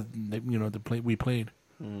 So- Because, we played.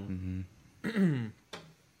 Mhm.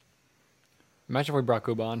 Imagine if we brought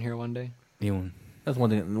Kuba on here one day. Ewan. That's one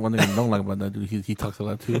thing I don't like about that dude. He talks a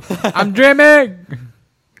lot, too. I'm dreaming!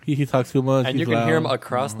 He talks too much. And you he's can hear him loud.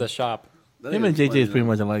 across the shop. Him and JJ is pretty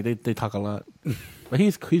much alike. They talk a lot. But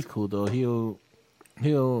he's cool, though. He'll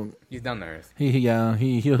He's down to earth.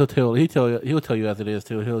 he'll tell you as it is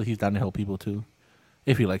too. He's down to help people too,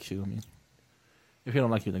 if he likes you. I mean, if he don't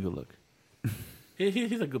like you, then good luck.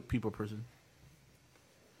 He's a good people person.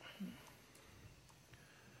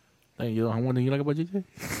 Hey, one thing you like about JJ?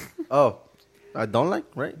 Oh, I don't like,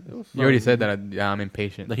 right? You already said that I'm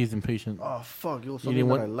impatient. That he's impatient. Oh fuck, you didn't something that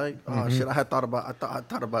want- I like. Oh shit, I thought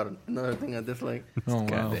about another thing I dislike. Oh wow.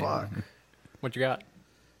 Goddamn. Fuck. What you got?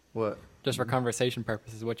 What? Just for conversation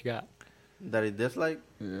purposes, what you got? That I dislike?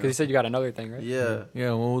 Because you said you got another thing, right? Yeah.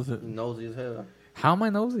 Yeah. What was it? Nosy as hell. How am I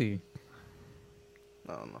nosy?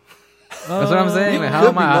 I don't know. That's what I'm saying. You Like, could how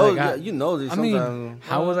am be I? nosy. Like, Yeah, you nosy I mean, sometimes.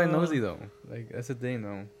 how was I nosy though? Like that's the thing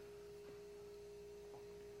though.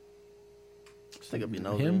 Just think I'd be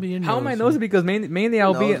nosy. Him being How am I nosy? Because mainly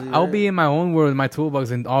I'll Nosy, be right? in my own world, in my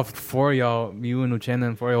toolbox, and all 4 of y'all, you and Uchenna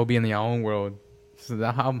and 4 of y'all will be in your own world. So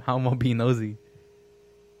that how am I being nosy?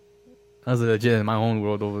 I was legit in my own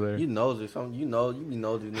world over there. You nosy. You be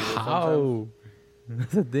nosy nigga sometimes. How?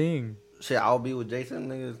 That's the thing. Shit, I'll be with Jason,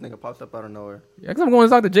 nigga. This nigga pops up out of nowhere. Yeah, 'cause I'm going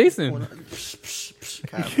to talk to Jason.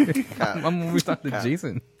 Cap. I'm going to talk to Cap.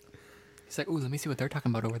 Jason. He's like, ooh, let me see what they're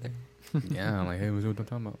talking about over there. Yeah, I'm like, hey, what's what I'm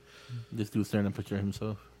talking about? This dude's staring at a picture of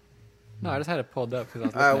himself. No, I just had it pulled up because I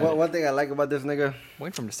was Alright, looking at it. one thing I like about this nigga,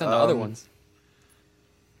 Wait for him to send the other Um, ones.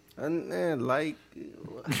 and like,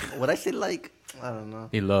 would I say like? I don't know.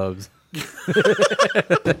 He loves.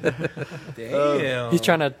 Damn. He's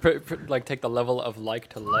trying to take the level of like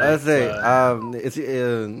to love. I say,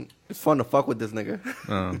 it's fun to fuck with this nigga.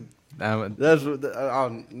 That's what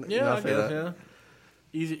Yeah, I guess. Yeah.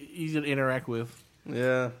 Easy to interact with.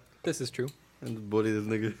 Yeah. This is true. And just bully this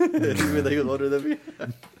nigga. Even though he was older than me.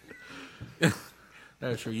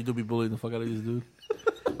 That's true. You do be bullying the fuck out of this dude.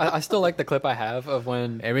 I still like the clip I have of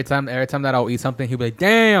when Every time that I'll eat something, he'll be like,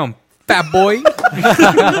 damn, fat boy.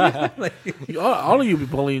 All of you be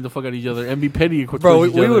bullying the fuck out of each other and be petty. Bro,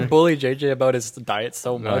 towards each we other. would bully JJ about his diet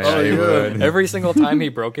so much. yeah, you would. Every single time he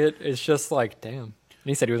broke it, it's just like, damn. And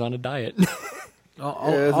he said he was on a diet. Yeah,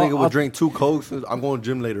 this nigga would drink 2 Cokes. I'm going to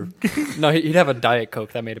gym later. No, he'd have a Diet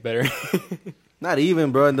Coke. That made it better. Not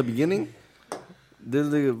even, bro. In the beginning, this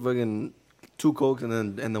nigga fucking 2 Cokes,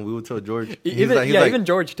 and then we would tell George. Even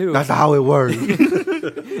George, too. That's how it works.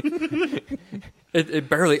 It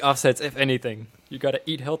barely offsets, if anything. You got to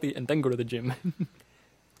eat healthy and then go to the gym.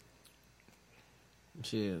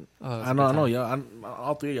 Shit. Oh, I know, y'all.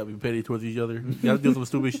 All three of y'all be petty towards each other. Y'all do some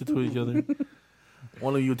stupid shit to each other.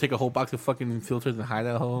 One of you would take a whole box of fucking filters and hide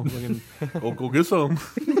that whole fucking. Oh, go get some.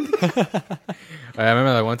 I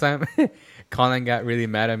remember like one time, Colin got really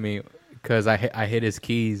mad at me because I hid his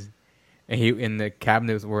keys, and the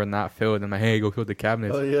cabinets were not filled. I'm like, hey, go fill the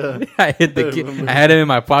cabinets. Oh yeah. I hid the key. I had him in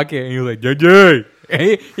my pocket, and he was like, JJ.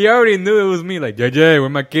 And he already knew it was me. Like, JJ, where are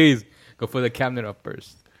my keys? Go fill the cabinet up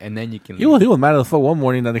first, and then you can. He was mad as fuck one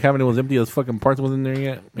morning that the cabinet was empty. His fucking parts wasn't there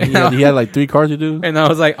yet. And he had like 3 cars to do. And I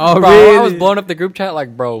was like, oh Bro, really? I was blowing up the group chat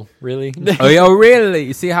like, bro, really? Oh yeah, oh, really?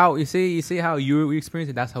 You see how you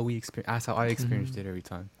experienced it? That's how we experience. That's how I experienced it every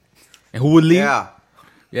time. And who would leave? Yeah,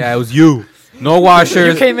 it was you. No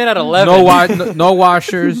washers. You came in at 11. No washers. No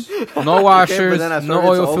washers. No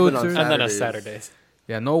oil filters. And then a Saturdays.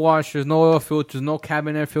 Yeah, no washers, no oil filters, no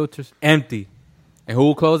cabinet filters. Empty. And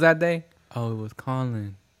who closed that day? Oh, it was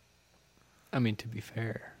Colin. I mean, to be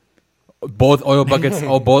fair. Both oil buckets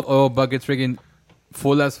freaking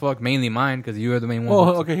full as fuck. Mainly mine, because you are the main one.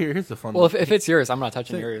 Well, okay, here's the fun. Well, if it's yours, I'm not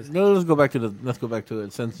touching yours. No, let's go back to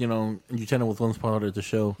it. Since Uchenna was once part of the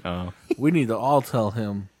show, we need to all tell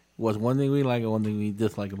him what's one thing we like and one thing we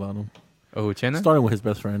dislike about him. Oh, Uchenna? Starting with his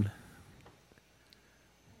best friend.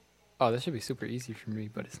 Oh, this should be super easy for me,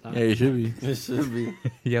 but it's not. Yeah, it should be. It should be.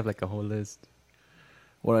 You have like a whole list.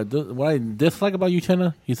 What I dislike about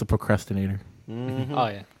Uchenna, he's a procrastinator. Mm-hmm. Oh,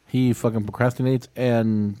 yeah. He fucking procrastinates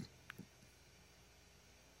and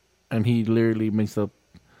he literally makes up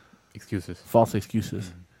false excuses.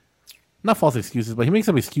 Mm-hmm. Not false excuses, but he makes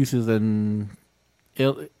up excuses and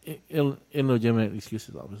illegitimate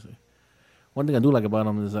excuses, obviously. One thing I do like about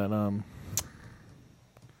him is that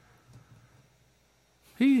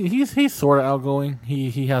he's sort of outgoing.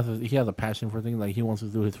 He has a passion for things. Like he wants to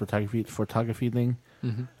do his photography thing,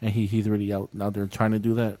 Mm-hmm. and he's really out there trying to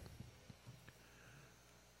do that.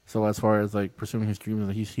 So as far as like pursuing his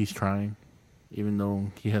dreams, he's trying, even though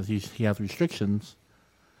he has restrictions.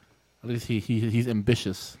 At least he's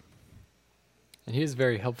ambitious. And he is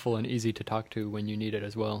very helpful and easy to talk to when you need it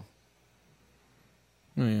as well.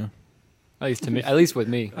 Oh, yeah, At least to me. At least with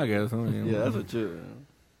me. I guess. Yeah, that's what you.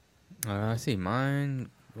 I see mine.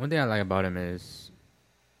 One thing I like about him is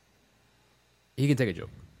he can take a joke.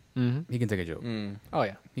 Mm-hmm. He can take a joke. Oh,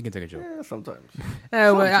 yeah. He can take a joke. Yeah, sometimes.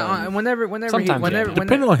 Whenever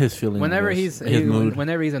Depending on his feelings. whenever I he's guess, his mood.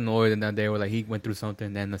 whenever he's annoyed and that day, or like he went through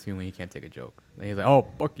something, then that's when he can't take a joke. Like, he's like, "Oh,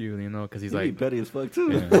 fuck you," because he's He be like, petty as fuck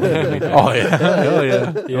too. yeah. Oh yeah, oh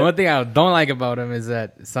yeah. The one thing I don't like about him is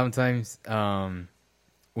that sometimes,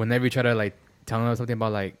 whenever you try to like tell him something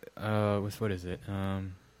about like, what is it?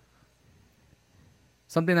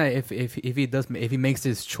 Something that if he makes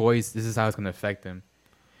this choice, this is how it's gonna affect him.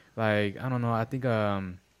 Like, I don't know. I think tell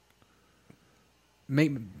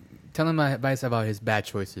him my advice about his bad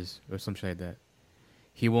choices or something like that.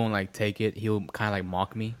 He won't like take it. He'll kind of like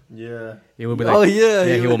mock me. Yeah. He will be like, oh yeah,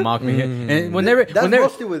 he will mock me. And whenever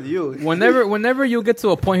mostly with you. whenever you get to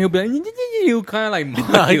a point, he'll be like, he'll kind of like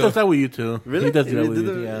mock He you. does that with you too. Really? He does do that with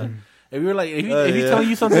you. Yeah. If you're like, if he's telling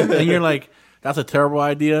you something and you're like, that's a terrible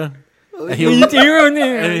idea. And he'll It's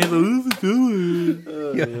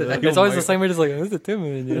It's always the same way, just like, this is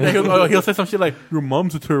timid. Yeah. he'll say some shit like, your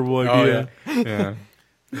mom's a terrible idea. yeah.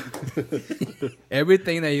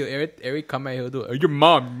 Everything that every comment he'll do, your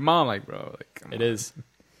mom, like, bro, like, come It on. is.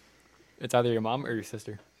 It's either your mom or your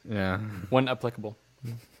sister. Yeah. One applicable.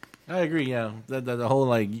 I agree. Yeah, the whole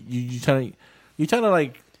like you trying to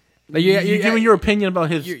like you giving your opinion about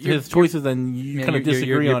his you're- choices and you kind of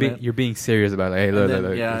disagree on it. You're being serious about it. Hey, look, Then,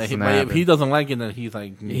 look. yeah, this is if not he happening. doesn't like it, then he's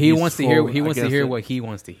like He wants to hear. He wants to against hear it. what he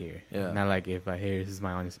wants to hear. Yeah. Not like if I hear this is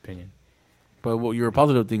my honest opinion. But what your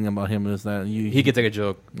positive thing about him is that He can take a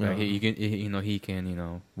joke. Yeah. He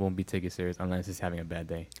can won't be taken serious unless he's having a bad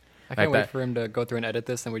day. I can't Like wait that. for him to go through and edit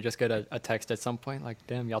this, and we just get a text at some point like,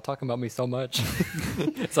 "Damn, y'all talking about me so much."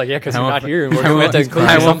 It's like, yeah, because you're not here, and we're meant to include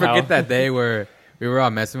I you won't somehow. forget that day where we were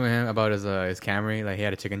all messing with him about his Camry. Like he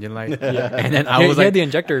had a check engine light. Yeah. And then He had the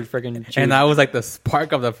injector freaking. and I was like the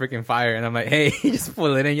spark of the freaking fire, and I'm like, hey, just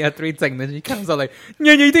pull it in. You have 3 seconds. He comes out like,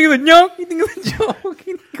 yeah, you think it's a joke? You think it's a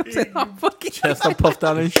joke? Chest all puffed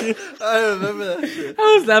out and shit. I remember that shit.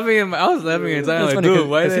 I was laughing inside. That's Like, funny dude,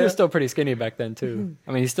 why because he the was still pretty skinny back then too.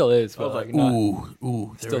 I mean, he still is, I but was like, not,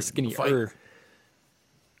 ooh, still they're skinny. fight.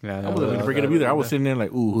 Yeah, I wasn't gonna break it up either. I was sitting there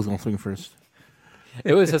like, ooh, who's gonna swing first?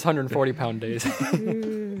 It was his 140-pound days.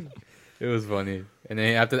 It was funny. And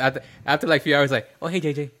then after like a few hours, like, oh hey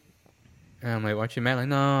JJ, and I'm like, "Aren't you mad?" Like,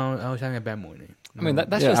 no, I was having a bad morning. I mean,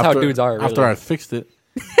 that's Yeah, just how dudes are. Really. After I fixed it,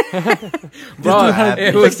 Bro,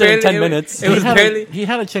 it was in 10 minutes. It was barely. he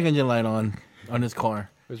had a check engine light on his car.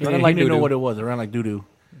 It was He running like didn't know doo-doo. what it was. It ran like doo doo.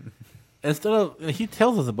 Instead of he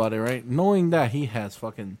tells us about it, right? Knowing that he has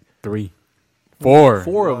fucking 3, 4.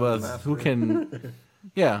 four of us who can,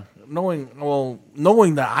 yeah, knowing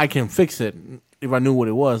that I can fix it if I knew what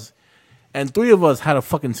it was, and 3 of us had a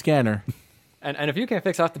fucking scanner. And if you can't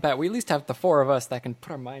fix off the bat, we at least have the 4 of us that can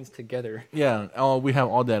put our minds together. Yeah, we have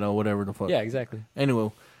all that or whatever the fuck. Yeah, exactly.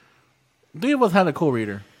 Anyway, 3 of us had a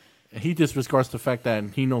co-reader. He just disregards the fact that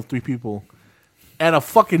he knows 3 people at a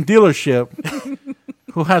fucking dealership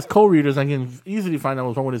who has co-readers and can easily find out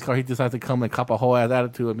what's wrong with his car. He just has to come and cop a whole ass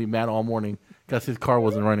attitude and be mad all morning because his car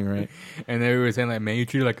wasn't running right. And they were saying like, "Man, you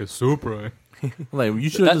treat it like a Supra." Like you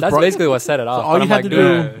should. That's basically what set it off. So all But you I'm had like, to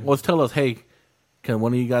dude, do was tell us, "Hey, can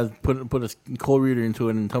one of you guys put a co-reader into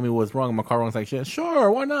it and tell me what's wrong?" My car runs like shit.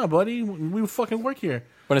 Sure, why not, buddy? We fucking work here.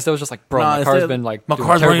 But instead it was just like, bro, Nah, my car's instead, been like, my doing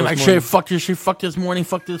car's running terrible like this shit. morning. Fuck this shit. Fuck this morning.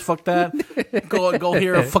 Fuck this. Fuck that. go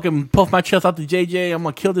here. Fucking puff my chest out to JJ. I'm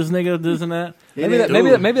gonna kill this nigga. This and that.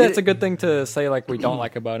 Maybe that's a good thing to say. Like we don't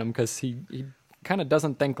like about him because he kind of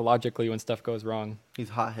doesn't think logically when stuff goes wrong. He's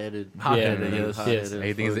hot-headed. Hot-headed, Yeah, yes. yes.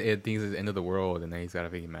 He thinks it's the end of the world, and then he's gotta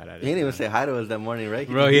be mad at it. He didn't even say hi to us that morning, right?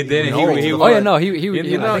 Bro, he didn't. No. He Oh yeah, no, he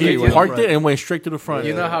You know, I think He went parked it and went straight to the front.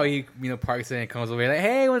 You know how he parks it and comes over here like,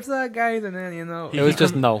 "Hey, what's up, guys?" And then it was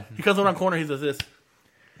just no. He comes around the corner. He does this.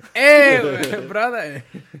 "Hey, brother."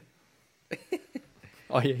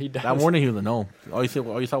 Oh yeah, he does. That morning he was a no. All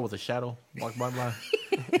you saw was a shadow walk by.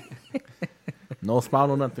 No smile,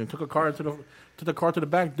 no nothing. Took the car to the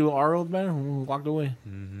back, do an RO, man, and walked away.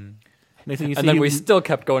 Mm-hmm. Next thing you see, And then we still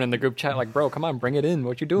kept going in the group chat like, bro, come on, bring it in.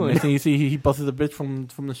 What you doing? next thing you see, he busted the bitch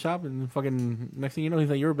from the shop, and fucking next thing you know, he's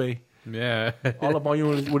at your bay, Yeah. all up on you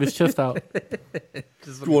with his chest out.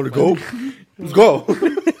 You want to go? Let's go.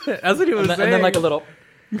 That's what he was saying. And then like a little.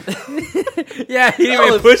 Yeah, he didn't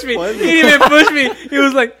even was push me. funny. He didn't even push me. He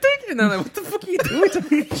was like, "Dink," and I'm like, "What the fuck are you doing to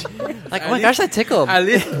me?" Like, oh my gosh, that tickled. At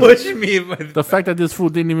least push me. But The fact that this fool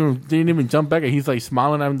didn't even jump back, and he's like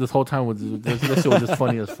smiling at him this whole time was that shit was just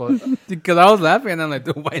funny as fuck. because I was laughing, and I'm like,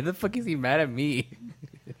 "Dude, why the fuck is he mad at me?"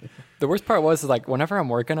 The worst part was is like whenever I'm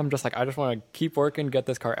working, I'm just like, I just want to keep working, get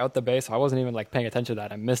this car out the bay. So I wasn't even like paying attention to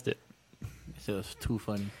that. I missed it. It was too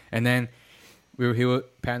funny. And then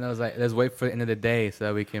Panda was like, "Let's wait for the end of the day so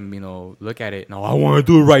that we can, look at it." No, I want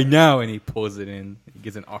to do it right now, and he pulls it in. He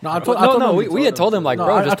gets an offer. No, I told him- We had told him like, No,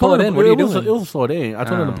 bro, I just told pull it him in. What are you it was doing? It was a slow day. I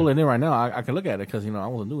told him to Oh. pull it in right now. I can look at it because I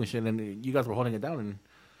wasn't doing shit, and you guys were holding it down. And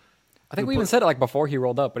I think we even said it like before he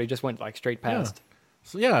rolled up, but he just went like straight past.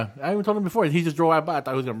 so yeah, I even told him before. He just drove right by. I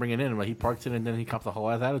thought he was gonna bring it in, but he parks it and then he cops a whole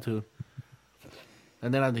ass attitude.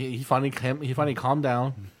 And then he finally calmed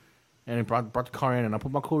down, and he brought the car in, and I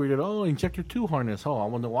put my co-reader. Oh, injector 2 harness. Oh, I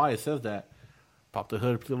wonder why it says that. Pop the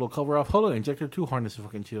hood, put the little cover off. Hold on, injector 2 harness is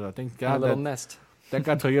fucking chill. I think A God little that, nest. that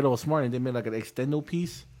guy Toyota was smart, and they made like an extendo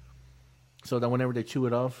piece, so that whenever they chew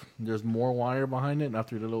it off, there's more wire behind it. And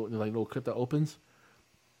after the little clip that opens,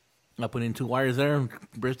 I put in 2 wires there,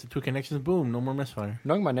 bridge the 2 connections. Boom, no more misfire.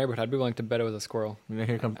 Knowing my neighborhood, I'd be willing to bet it was a squirrel. And then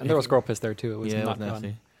here comes And there was squirrel piss there too. It was yeah, not it was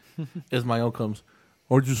fun. nasty. Ismael comes.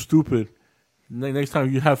 Aren't you stupid? Next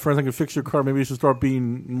time you have friends that can fix your car, maybe you should start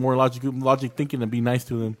being more logic thinking and be nice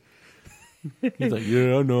to them. He's like,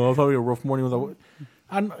 yeah, I know. I was having a rough morning.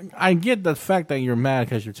 I get the fact that you're mad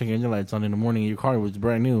because you're checking engine lights on in the morning and your car was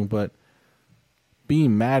brand new, but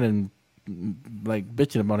being mad and like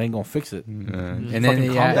bitching about it ain't gonna fix it. And fucking then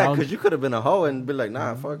calm yeah, down. Because you could have been a hoe and be like,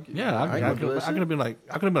 nah, fuck. Yeah, I ain't gonna do that could have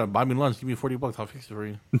been like, buy me lunch, give me $40, I'll fix it for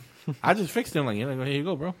you. I just fixed it. Like, yeah, here you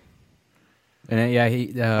go, bro. and then yeah,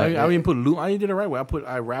 he. I even put lube. I did it right way.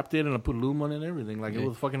 I wrapped it and I put lube on it and everything. Like it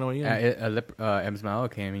was fucking OEM. Ismael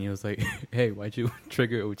came and he was like, "Hey, why'd you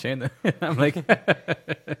trigger Uchenda?" I'm like,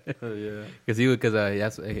 Yeah.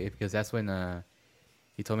 because that's when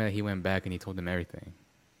he told me that he went back and he told him everything.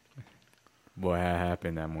 What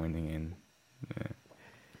happened that morning and.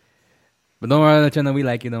 But don't worry, Uchenda, we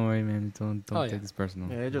like you. Don't worry, man. Don't take this personal.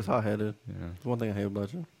 Yeah, you're just hot-headed. Yeah. That's one thing I hate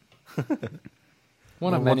about you.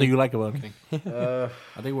 One thing you like about him. Uh,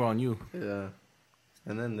 I think we're on you. yeah.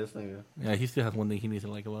 And then this thing. Yeah, he still has one thing he needs to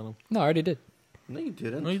like about him. No, I already did. No, you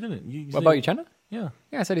didn't. No, you didn't. You What said- about you, China? Yeah.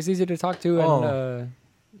 Yeah, I said he's easy to talk to, and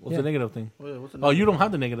What's Yeah. the negative thing? What's the Oh, you don't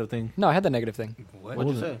have the negative thing. No, I had the negative thing.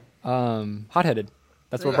 What'd you say? Hot-headed.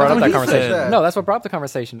 That's what Yeah, brought up that's that what he conversation. said. No, that's what brought up the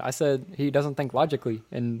conversation. I said he doesn't think logically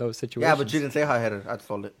in those situations. Yeah, but you didn't say hot-headed. I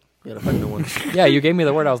stole it. You gotta find a new one. Yeah, you gave me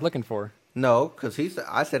the word I was looking for. No, because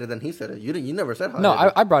I said it, then he said it. You didn't. You never said hot-headed.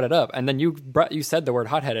 No, I brought it up, and then you said the word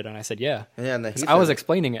hot-headed, and I said yeah. Yeah, and then he I was said it.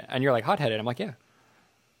 explaining it, and you're like hot-headed. I'm like yeah.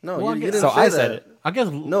 No, Well, you didn't so say I that. said it. I guess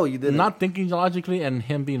No, you didn't. Not thinking logically and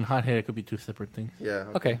him being hot-headed could be two separate things. Yeah.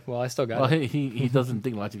 Okay, well I still got Well, it. he doesn't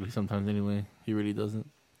think logically sometimes anyway. He really doesn't.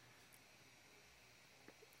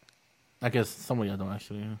 I guess some of y'all don't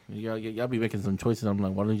actually. Y'all be making some choices. I'm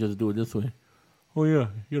like, why don't you just do it this way? Oh yeah,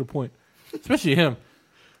 you got a point. Especially him.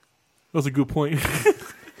 That was a good point.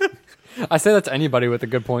 I say that to anybody with a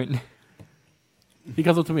good point. He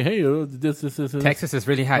comes up to me, hey, this. Texas is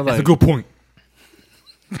really hot. I'm That's a like- good point.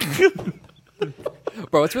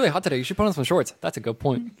 Bro, it's really hot today. You should put on some shorts. That's a good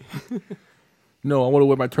point. No, I want to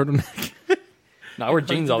wear my turtleneck. No, I wear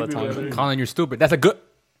jeans all the time. Colin, you're stupid. That's a good,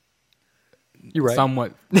 You right.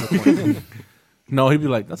 somewhat good point. No, he'd be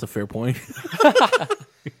like, that's a fair point.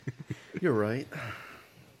 You're right.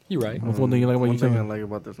 You right. What's one thing you like about One you? thing I Tell me. like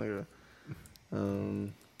about this nigga.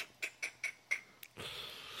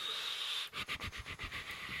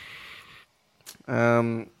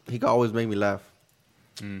 He can always make me laugh.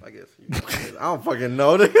 I guess. I don't fucking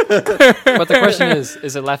know. Nigga. But the question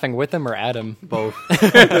is it laughing with him or at him? Both.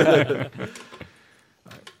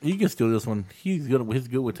 You can steal this one. He's good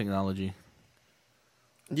with technology.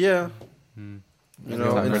 Yeah. You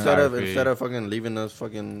know, That's instead of fucking leaving us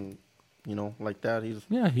fucking, you know, like that, he's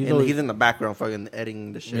always- he's in the background fucking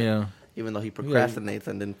editing the shit. Yeah. Even though he procrastinates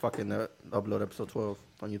and then fucking upload episode 12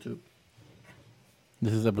 on YouTube.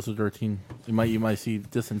 This is episode 13. You might see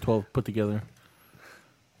this and 12 put together.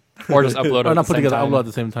 Or just upload it Or at not the put same together, time? upload at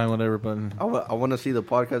the same time, whatever. But I want to see the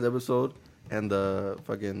podcast episode and the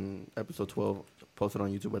fucking episode 12 posted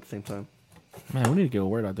on YouTube at the same time. man, we need to get a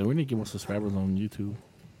word out there. We need to get more subscribers on YouTube.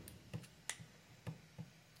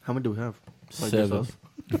 How many do we have? Like 7. just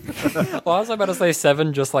us? Well, I was about to say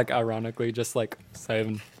 7, just like ironically, just like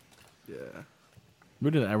 7. Yeah.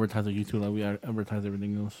 We didn't advertise on YouTube like we advertise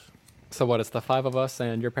everything else. So what? It's the 5 of us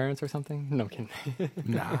and your parents or something? No I'm kidding.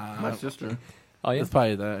 Nah, My sister. Oh yeah. it's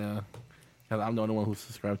probably that. Yeah, 'cause I'm the only one who's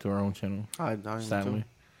subscribed to our own channel. I Sadly,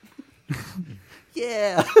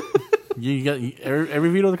 Yeah. you got every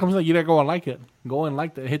video that comes out, you gotta go and like it. Go and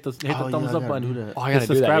like that. Hit the thumbs up button. Do that. Oh, I Hit gotta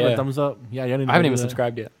do that. subscribe Yeah. and thumbs up. Yeah, you I haven't even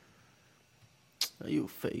subscribed yet. You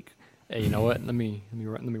fake. Hey, you know what? Let me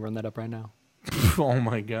run that up right now. Oh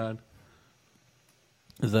my god,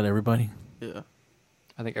 is that everybody? Yeah.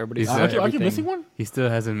 I think everybody's Is that Aren't you everything. missing one? He still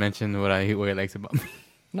hasn't mentioned what he likes about me.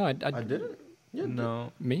 No, I didn't. Yeah,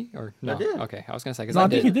 No. Me or no? did. Okay, I was gonna say because No, I I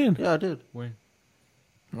think did. you did. Yeah, I did. When?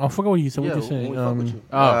 I forgot what you said. Yeah, What you when we say? fuck with you.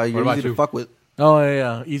 what You're about easy you? to fuck with. Oh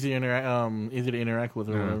yeah, easy to interact with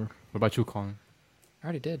or Yeah. whatever. What about you, Colin? I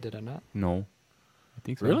already did I not? No. I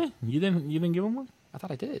think so. Really? You didn't give him one? I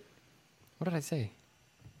thought I did. What did I say?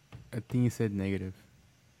 I think you said negative.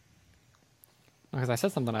 Because I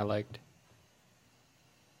said something I liked.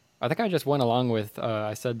 I think I just went along with.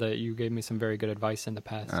 I said that you gave me some very good advice in the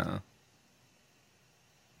past.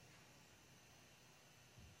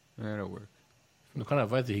 That'll work. What kind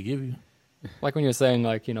of advice did he give you? Like when you were saying,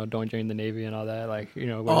 like, you know, don't join the Navy and all that. Like, you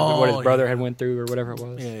know, what, Oh, what his brother yeah. had went through or whatever it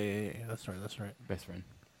was. Yeah. That's right. Best friend.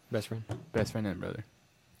 Best friend. Best friend and brother.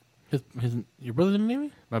 Your brother's in the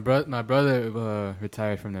Navy? My brother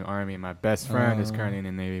retired from the army. My best friend is currently in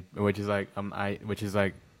the Navy, which is like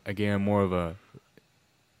again more of a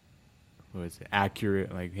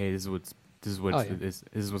accurate, like, hey, this is what's this is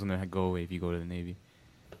what's gonna go if you go to the Navy.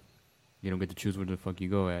 You don't get to choose where the fuck you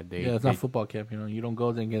go at. It's not football camp, you know. You don't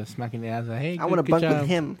go there and get a smack in the ass. Like, hey, I want to good bunk job. with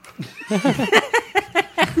him.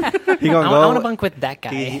 I want to bunk with that guy.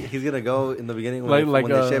 He's gonna go in the beginning Like- when like,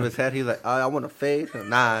 they shave his head. He's like, I want a face.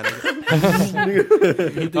 Nah.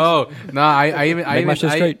 Oh no! I Make my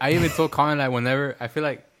shit straight. even told Colin that whenever I feel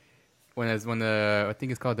like when the I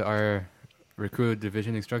think it's called our recruit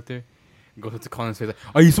division instructor goes up to Colin and says like,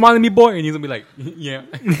 "Are you smiling at me, boy?" And he's gonna be like, "Yeah."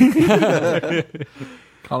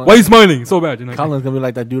 Colin, Why are you smiling so bad? You know? Colin's gonna be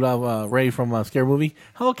like that dude of Ray from Scare Movie.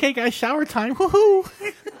 Okay, guys, shower time. Woohoo!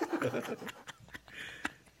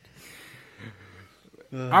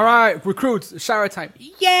 All right, recruits, shower time.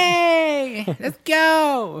 Yay! Let's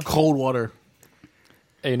go. Cold water.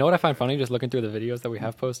 Hey, you know what I find funny? Just looking through the videos that we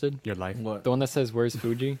have posted. Your life. What? The one that says, "Where's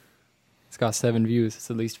Fuji?" It's got 7 views. It's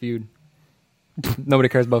the least viewed. Nobody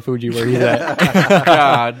cares about Fuji where he's at.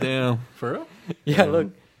 God damn. For real? Yeah,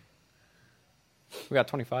 look. We got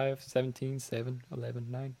 25, 17, 7, 11,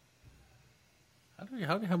 9.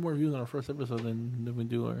 How do you have more views on our first episode than we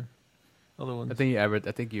do our other ones? I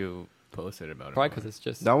think you posted about it. Probably because it's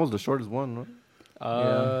just. That was the shortest one,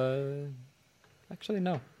 right? Actually,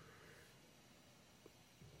 no.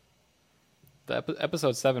 The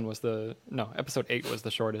episode 7 was episode 8 was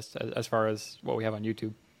the shortest as far as what we have on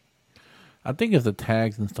YouTube. I think it's the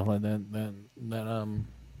tags and stuff like that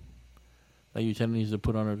you tend to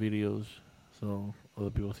put on our videos, so other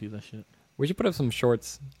people see that shit. We should put up some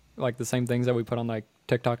shorts, like the same things that we put on like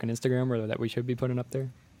TikTok and Instagram, or that we should be putting up there.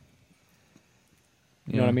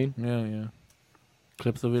 You know what I mean? Yeah.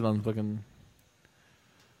 Clips of it on fucking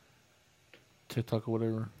TikTok or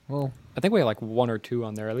whatever. Well, I think we had like 1 or 2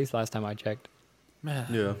 on there, at least last time I checked. man.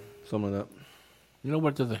 Yeah, something like that. You know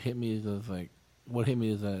what doesn't hit me is what hit me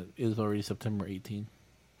is that it's already September 18th.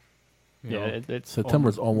 It's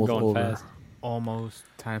September's almost going over. fast. Almost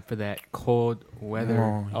time for that cold weather.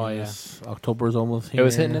 Oh, yes. October's almost here. It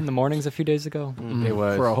was hitting in the mornings a few days ago. It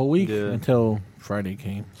was for a whole week Yeah. until Friday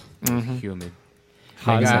came. humid.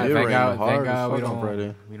 Hot as Thank It God, rained hard thank as God we fuck on don't.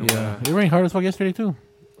 Friday. We don't Yeah, it rained hard as fuck yesterday too,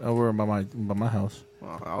 over by my house.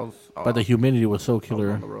 Well, But the humidity was so I was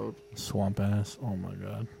killer. on the road. Swamp ass. Oh my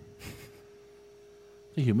god.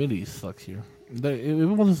 The humidity sucks here. If it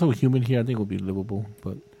wasn't so humid here, I think it would be livable.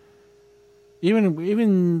 But even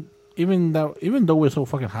though we're so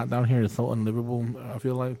fucking hot down here, it's so unlivable. I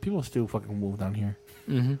feel like people still fucking move down here.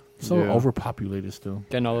 Mm-hmm. So Yeah. overpopulated still.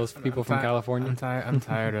 Getting all those people from California. I'm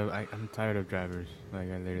tired of drivers. Like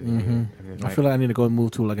I literally. Mhm. I feel like I need to go and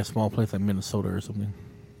move to like a small place like Minnesota or something.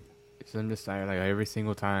 I'm just tired. Like every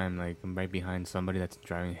single time, like I'm right behind somebody that's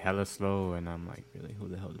driving hella slow, and I'm like, really, who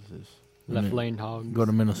the hell is this? Left Mm. lane hogs. Go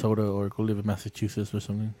to Minnesota or go live in Massachusetts or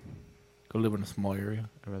something. Go live in a small area.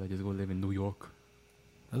 I'd rather just go live in New York.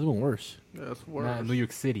 That's even worse. Yeah, that's worse. Nah, New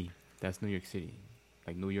York City. That's New York City.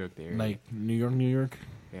 Like New York there. Like New York,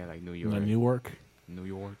 yeah, like New York. like Newark, New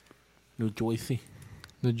York. New Jersey.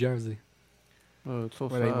 New Jersey. Oh, it's so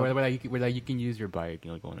Where, sad. where you can use your bike,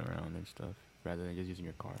 going around and stuff, rather than just using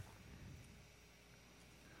your car.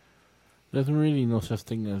 There's really no such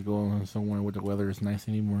thing as going somewhere where the weather is nice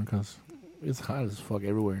anymore because it's hot as fuck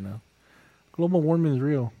everywhere now. Global warming is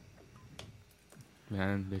real.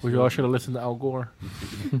 Man, We all should have listened to Al Gore.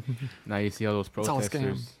 now you see all those It's all a scam.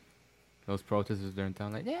 protesters. Those protesters there in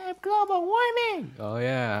town, like, yeah, global warming. Oh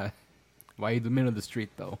yeah. Why in the middle of the street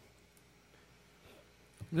though?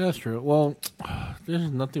 That's true. Well, there's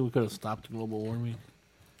nothing we could have stopped global warming.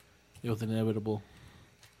 It was inevitable.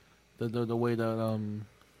 The way that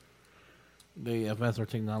they advance our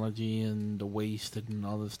technology and the waste and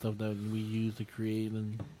all the stuff that we use to create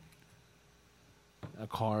and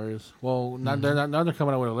cars. Well, now they're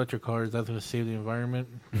coming out with electric cars. That's going to save the environment.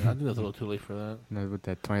 I think that's a little too late for that. And with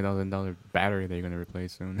that $20,000 battery they're gonna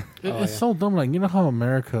replace soon. It's so dumb. Like, you know how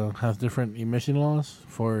America has different emission laws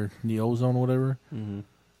for the ozone or whatever? Mm-hmm.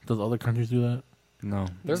 Does other countries do that? No.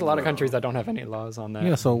 There's a lot of countries that don't have any laws on that.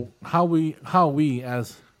 Yeah. So how we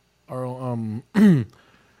as our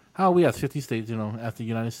how we as 50 states, as the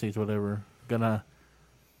United States, whatever, gonna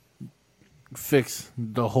fix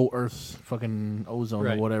the whole Earth's fucking ozone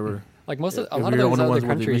Right. or whatever? Like a If lot of we're the those only other ones with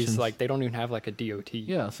countries, emissions. like they don't even have like a DOT.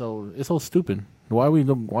 Yeah. So it's so stupid. Why are we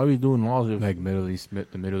doing laws? If, Like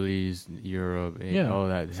the Middle East, Europe, Yeah. all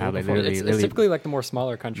that. So How what they the fuck- literally, It's typically like the more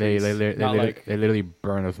smaller they countries. Not like they literally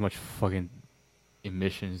burn as much fucking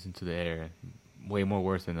emissions into the air, way more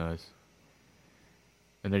worse than us.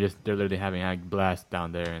 And they're literally having a blast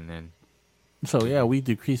down there, and then so yeah, we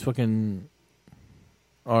decrease fucking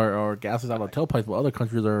our gases out of tailpipes, but other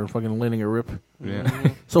countries are fucking letting it rip.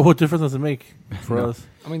 yeah. So what difference does it make for No. us?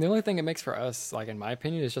 I mean, the only thing it makes for us, like in my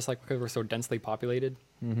opinion, is just like because we're so densely populated.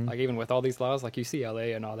 Mm-hmm. Like even with all these laws, like you see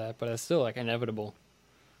LA and all that, but it's still like inevitable.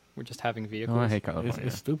 We're just having vehicles. Oh, I hate It's, California.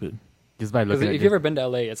 it's stupid. Just by Because looking at if you've ever been to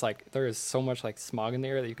LA, it's like there is so much like smog in the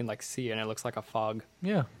air that you can like see, and it looks like a fog.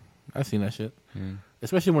 Yeah, I've seen that shit. Yeah.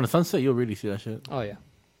 Especially when the sunset, you'll really see that shit. Oh yeah,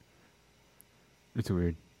 It's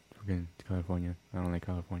weird. Fucking California. I don't like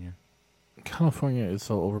California. California is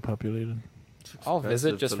so overpopulated. I'll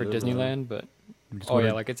visit expensive just to for live there. Disneyland, but Just go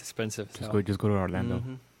to- like it's expensive. just so. go to Orlando.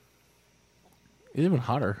 Mm-hmm. It's even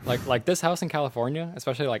hotter. Like this house in California,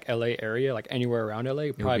 especially like LA area, like anywhere around LA, would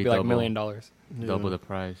would probably be be like $1 double. million. Double the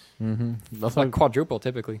price. Mm-hmm. That's Like why quadruple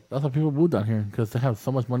typically. people move down here because they have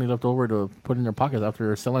so much money left over to put in their pockets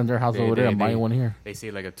after selling their house over there and buying one here. They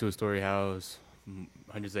see like a 2-story house,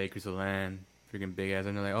 hundreds of acres of land, freaking big ass,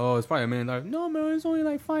 and they're like, "Oh, it's probably $1 million." No, man, it's only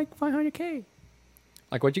like $500K.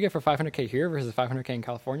 Like what'd you get for $500K here versus $500K in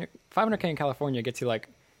California? $500K in California gets you like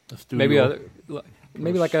A studio. maybe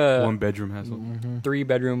maybe like a 1 bedroom has one. Mm-hmm.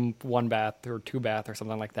 3-bedroom, 1 bath or 2 bath or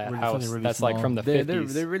something like that Really house. something really That's like small. from the They're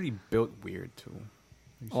 50s. really built weird too.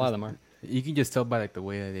 A lot of them are. You can just tell by like the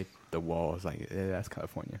way that the walls, like that's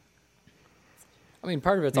California. I mean,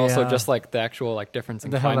 part of it's also Yeah. just like the actual like difference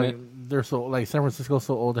in They have climate. like they're so like San Francisco's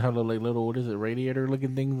so old. They have like little what is it radiator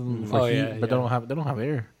looking things for Oh, heat, yeah, but yeah. they don't have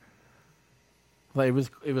air. Like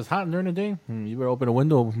it was hot during the day. You better open a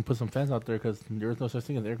window and put some fans out there because there is no such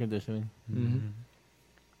thing as air conditioning.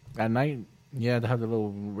 Mm-hmm. At night, yeah, they have the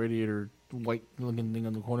little radiator white looking thing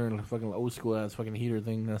on the corner, like fucking old school ass fucking heater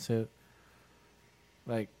thing. That's it.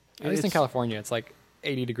 Like At least in it's- California, it's like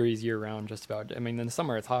 80 degrees year round, just about. I mean, in the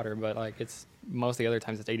summer it's hotter, but like it's most of the other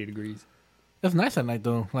times it's 80 degrees. It's nice at night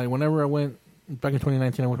though. Like whenever I went back in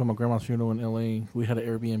 2019, I went to my grandma's funeral in LA. We had an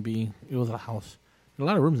Airbnb. It was a house, a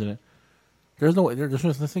lot of rooms in it. There's no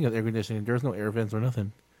this thing as air conditioning. There's no air vents or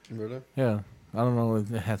nothing. Really? Yeah, I don't know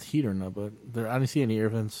if it has heat or not, but I didn't see any air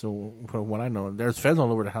vents. So from what I know, there's fans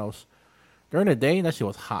all over the house. During the day, that shit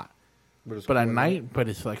was hot, It's but at cool night, but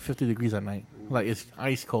it's like 50 degrees at night. Like it's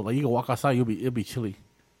ice cold. Like you can walk outside, it'll be chilly.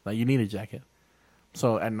 Like you need a jacket.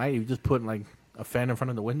 So at night, you just put like a fan in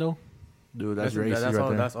front of the window. Dude, that's your AC right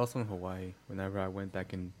there. That's also in Hawaii. Whenever I went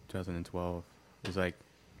back in 2012, it was like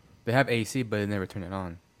they have AC, but they never turn it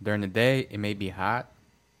on. During the day, it may be hot,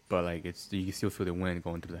 but like you can still feel the wind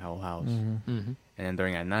going through the whole house. Mm-hmm. Mm-hmm. And then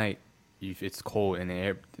during at night, it's cold and the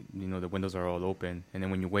air, the windows are all open. And then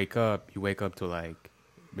when you wake up to like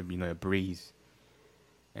maybe a breeze.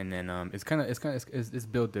 And then it's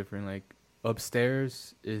built different. Like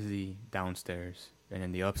upstairs is the downstairs, and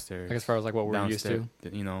then the upstairs. Like as far as like what we're used to.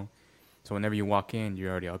 downstairs, So whenever you walk in,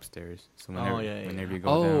 you're already upstairs. So whenever, yeah. whenever you go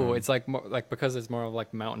Oh, down, it's like more, like because it's more of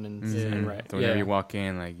like mountains and right. So whenever you walk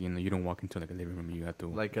in, like you don't walk into like a living room. You have to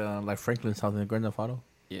Like Franklin's house in Grand Theft Auto.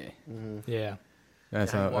 yeah. Yeah.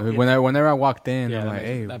 That's Yeah, how. walk in. Whenever I walked in, Yeah, I'm that like, makes-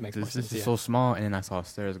 hey, that makes more this sense, is yeah. so small. And then I saw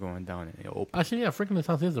stairs going down and it opened. Actually, yeah, Franklin's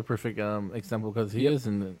house is a perfect example because he is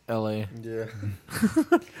in L.A. Yeah.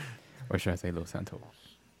 Or should I say Los Santos?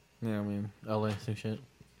 Yeah, I mean L.A. same shit.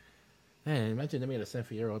 Man, imagine they made a San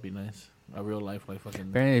Fierro. It'd be nice. A real life like fucking.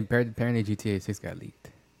 Apparently GTA 6 got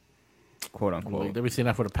leaked. Quote unquote. Like, they've been saying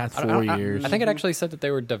that for the past I- 4 I- years. I think it actually said that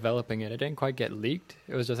they were developing it. It didn't quite get leaked.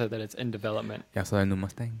 It was just that it's in development. Y'all saw that new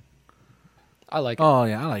Mustang? I like it. Oh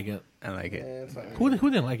yeah, I like it. I like it. Yeah, it's fine. Who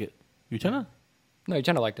didn't like it? You China? No, you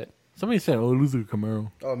kind of liked it. Somebody said, "Oh, it looks like a Camaro."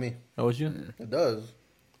 Oh, me. That was you? It does.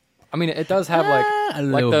 I mean, it does have like a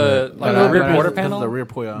like little the bit. like But the rear I- quarter Because panel. The rear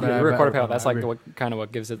point. Yeah, But the I- rear but- quarter panel. That's like rear- the kind of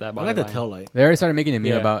what gives it that I body like the line. tail light. They already started making it me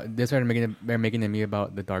Yeah. about. They're making it me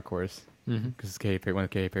about the Dark Horse Mm-hmm. because it's Katy Perry, one of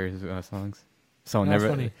Katy Perry's songs. So That's whenever,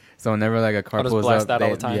 funny. so whenever like a car I'll just pulls blast up, that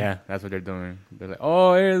all the time. Yeah, that's what they're doing. They're like,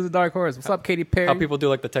 "Oh, here's the Dark Horse. What's up, Katy Perry?" How people do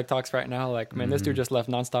like the TikToks right now. Like, man, this dude just left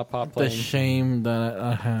nonstop pop The playing. shame that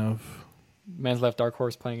I have. Man's left Dark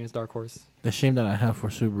Horse playing his Dark Horse. The shame that I have for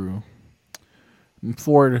Subaru.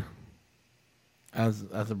 Ford, as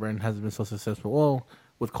a brand, hasn't been so successful. Well,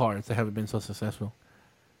 with cars, they haven't been so successful.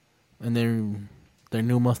 And their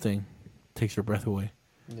new Mustang takes your breath away.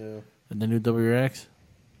 Yeah. And the new WRX,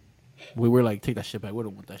 we were like, take that shit back. We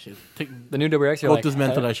don't want that shit. The new WRX, you're Go like,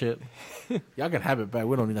 dismantle "Huh?" that shit. Y'all can have it back.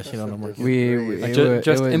 We don't need that shit on no more. Like, It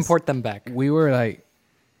just was- import them back. We were like,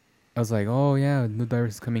 I was like, "Oh yeah, new Dark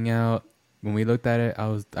Horse is coming out." When we looked at it, I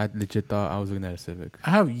legit thought I was looking at a Civic. I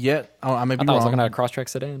have yet. I may I be thought I was wrong. looking at a Crosstrek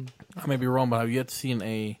sedan. I may be wrong, but I've yet seen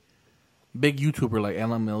a big YouTuber like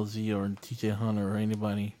LMLZ or TJ Hunter or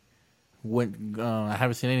anybody. I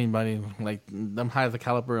haven't seen anybody like them high as a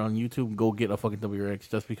caliber on YouTube go get a fucking WRX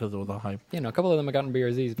just because of the hype. You know, a couple of them have gotten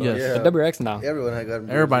BRZs, but Yes. the WRX now. Everyone had gotten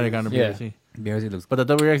Everybody got a Yeah. BRC. BRZ looks. But the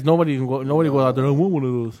WRX, nobody goes out there. I want one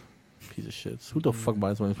of those. Piece of shit. Who the fuck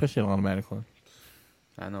buys one, especially an automatic one?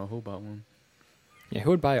 I know who bought one. Yeah,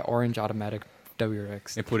 who would buy an orange automatic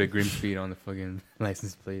WRX? They put a Grimspeed on the fucking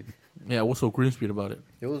license plate. Yeah, what's so green speed about it?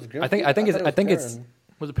 It was I think it's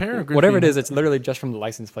Was it parent or green whatever speed? it is. It's literally just from the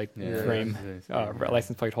license plate Yeah. frame, Yeah.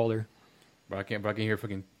 license plate holder. Bro, I can hear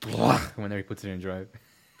fucking whenever he puts it in drive.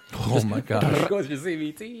 Oh my god. There goes your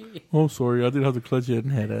CVT. Oh, sorry. I didn't have to clutch it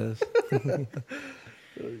and head ass.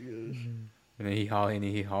 And then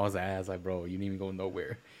he hauls ass like, bro, you didn't even go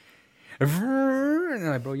nowhere. And I'm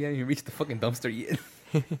like, bro, you haven't even reached the fucking dumpster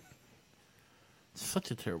yet.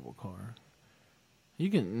 Such a terrible car.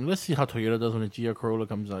 Let's see how Toyota does when the GR Corolla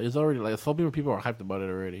comes out. It's already like some people are hyped about it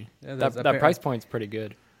already. Yeah, That price point's pretty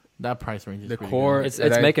good. That price range is The pretty core- good. It's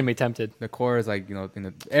That- making me tempted. The core is like,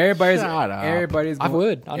 everybody's Shut up. everybody's I going,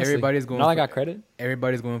 would, honestly. everybody's going Now I for- got credit.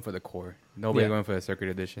 everybody's going for the core. Nobody's Yeah. going for the circuit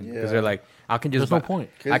edition because Yeah. they're like, I can just There's no point.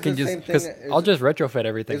 I can just Because I'll just retrofit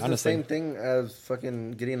everything, It's honestly. the same thing as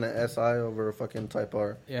fucking getting an SI over a fucking Type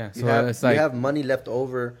R. Yeah, You so have, it's like- you have money left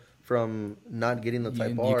over from not getting the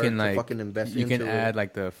Type R can to like fucking invest you into can it. add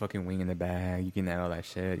like the fucking wing in the bag. You can add all that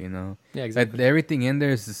shit. Yeah, Like exactly. everything in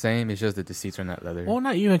there is the same. It's just that the seats are not leather. Well,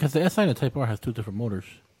 not even because the SI and the Type R has two different motors.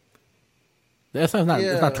 The SI is not.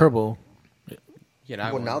 It's Yeah. not turbo. Yeah, that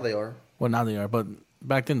Well, one. now they are. Well, now they are, but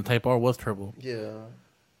back then the Type R was turbo. Yeah.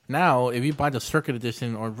 Now, if you buy the circuit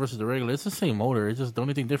edition or versus the regular, it's the same motor. It's just the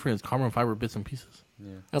only thing different is carbon fiber bits and pieces.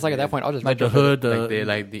 Yeah. It's like at that point, I'll just Like the retrofit it. hood,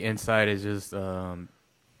 Like the inside is just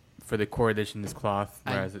for the core edition is cloth,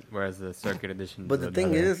 whereas the circuit edition. But is the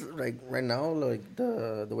thing leather. is, like right now, like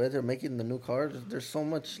the way they're making the new cars, there's so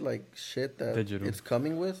much like shit that Digital. it's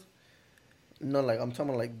coming with. No, like I'm talking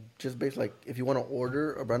about, like just based like if you want to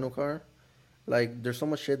order a brand new car, like there's so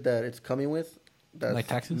much shit that it's coming with. That's, Like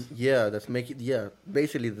taxes? Yeah, that's making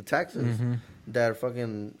basically the taxes that are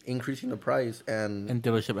fucking increasing the price and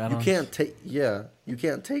dealership you add-ons. you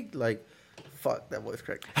can't take like fuck that voice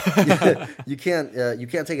crack. you can't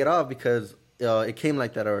take it off because it came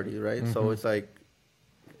like that already, right? So it's like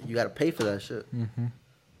you got to pay for that shit.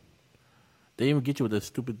 They even get you with the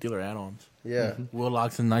stupid dealer add-ons. Yeah. Wheel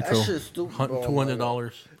locks and nitro. That shit's stupid. Oh, my $200.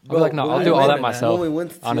 I'll be like, no, when I'll we do all went- that myself. When we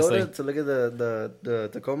went to honestly. Toyota to look at the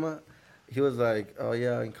Tacoma, he was like, "Oh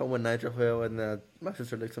yeah, I can come with nitro fuel," and my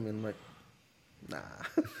sister looks at me and I'm like, "Nah."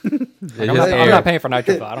 I'm not paying for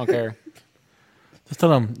nitro fuel. I don't care. Just tell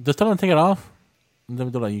them to take it off. And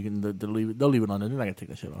then they'll like you can they'll leave it on there. They're not gonna take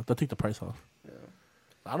that shit off. They'll take the price off. Yeah.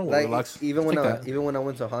 I don't want Like wheel locks. even Take when that. I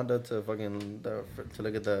went to Honda to fucking to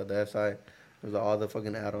look at the SI, there was all the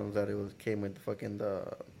fucking add-ons that came with the fucking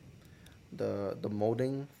the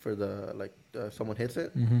molding for the like someone hits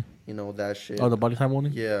it, you know that shit. Oh, the body time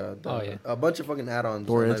molding. Yeah, a bunch of fucking add-ons.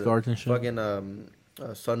 Door and, edge guards and shit. Fucking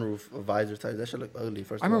sunroof visor types. That shit look ugly.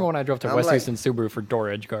 First, I remember when I drove to I'm West like, Houston Subaru for door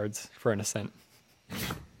edge guards for an Ascent.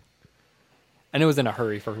 And it was in a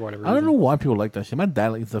hurry for whatever reason. I don't know why people like that shit. My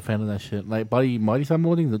dad is a fan of that shit. Like body time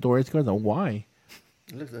molding, the door edge guards. Why?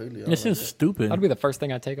 It looks ugly. This shit's stupid. That'd be the first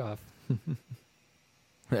thing I'd take off.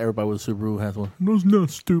 Everybody with a Subaru has one. No, it's not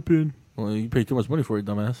stupid. Well, you pay too much money for it,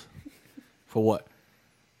 dumbass. For what?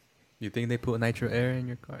 You think they put nitro air in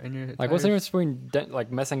your car? In your Like, what's the tires? difference between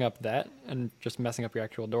like messing up that and just messing up your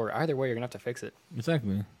actual door? Either way, you're gonna have to fix it.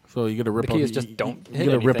 Exactly. So you get to rip The off. key is just don't you hit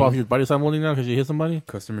get to rip anything. off your body time molding now because you hit somebody.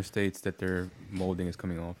 Customer states that their molding is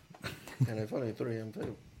coming off. And it's only 3 a.m.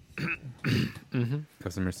 too.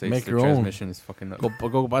 Customer states Make their your own. transmission is fucking up.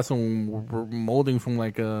 Go buy some molding from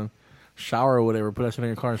like a shower or whatever. Put that shit in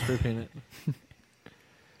your car and spray paint it.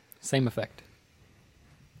 Same effect.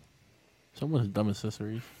 Someone's dumb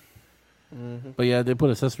accessories. But yeah, they put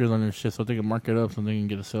accessories on their shit so they can mark it up so they can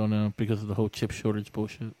get a sale now because of the whole chip shortage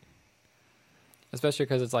bullshit. Especially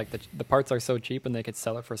because it's like the parts are so cheap and they could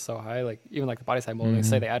sell it for so high. Like even like the body side molding,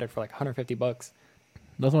 say they add it for like $150.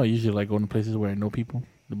 That's why I usually like going to places where I know people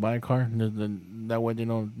to buy a car. That way they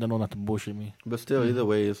don't have to bullshit me. But still, either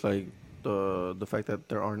way, it's like the fact that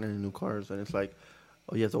there aren't any new cars, and it's like,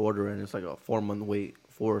 oh, you have to order it, and it's like a 4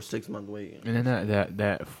 or 6 month wait. And then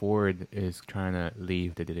that Ford is trying to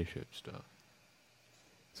leave the dealership stuff.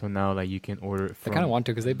 So now like you can order it They from. kind of want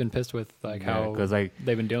to because they've been pissed with like how because like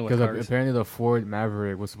they've been dealing with because cars. apparently the Ford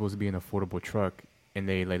Maverick was supposed to be an affordable truck, and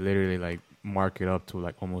they like literally like mark it up to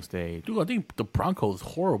like almost a. Dude, I think the Bronco is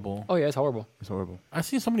horrible. Oh yeah, it's horrible. It's horrible. I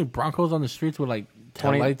see so many Broncos on the streets with like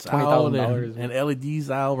tail $20,000 lights out $20,000. and LEDs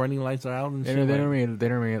out, running lights are out and They shit. don't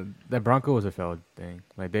really. That Bronco was a failed thing.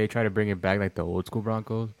 Like they try to bring it back like the old school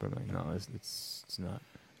Broncos, but like no, it's not.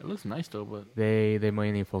 It looks nice though, but They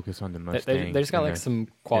mainly focus on the They, Mustang. they just got and like the- some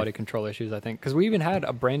quality control issues, I think. Because we even had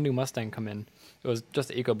a brand new Mustang come in. It was just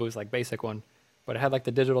the EcoBoost, like basic one, but it had like the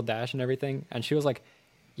digital dash and everything. And she was like,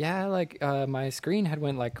 "Yeah, like my screen had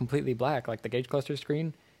went like completely black, like the gauge cluster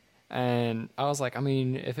screen." And I was like, "I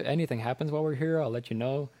mean, if anything happens while we're here, I'll let you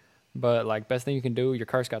know. But like, best thing you can do, your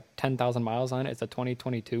car's got 10,000 miles on it. It's a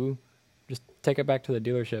 2022. Just take it back to the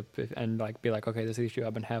dealership and like be like, okay, this is the issue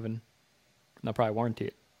I've been having. And they'll probably warranty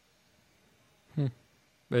it."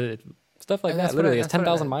 But stuff like And that, that's what literally, I- it's that's what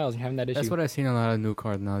 10,000 I- miles and you're having that issue. That's what I've seen in a lot of new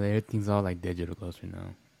cars now. Everything's all like digital cluster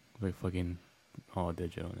now. Like fucking all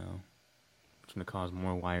digital now. It's gonna cause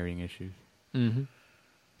more wiring issues. Mm-hmm.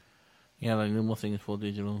 yeah, like new Mustang is full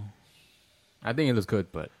digital. I think it looks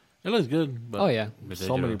good, but It looks good, but Oh, yeah. But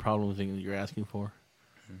so many digital. problems that you're asking for.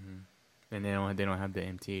 and they don't have the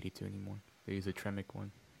MT82 anymore. They use a Tremec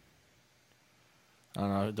one. I don't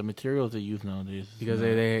know the materials they use nowadays. Because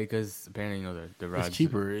because apparently the rods it's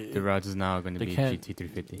cheaper. The rods is now going to they be can't-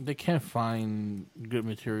 GT350. They can't find good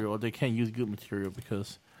material. Or they can't use good material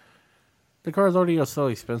because the cars already are so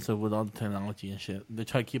expensive with all the technology and shit. They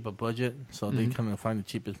try to keep a budget, so they come and find the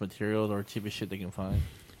cheapest materials or cheapest shit they can find.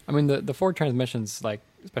 I mean, the Ford transmissions, like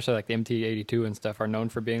especially like the MT82 and stuff, are known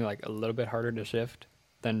for being like a little bit harder to shift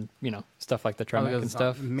than stuff like the Tremec and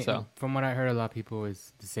stuff. So from what I heard, a lot of people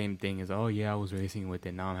is the same thing. Is oh yeah, I was racing with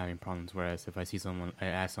it. Now I'm having problems. Whereas if I see someone, I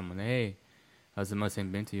ask someone, hey, how's the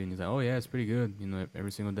Mustang been to you? And he's like, oh yeah, it's pretty good.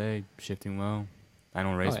 Every single day shifting well. I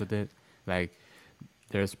don't race with it. Like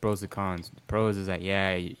there's pros and cons. The pros is that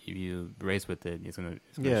if you race with it, it's gonna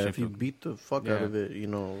yeah, shift if you up. beat the fuck out of it,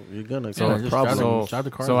 you're gonna So cause just problems. drive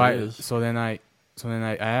the car. So then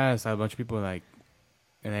I asked a bunch of people like,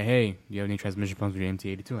 and hey, do you have any transmission problems with your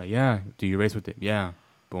MT82? Like, yeah. Do you race with it? Yeah.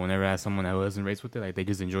 But whenever I ask someone that doesn't race with it, like they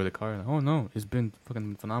just enjoy the car. Like, oh no, it's been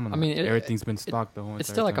fucking phenomenal. I mean, everything's been stocked the whole. it's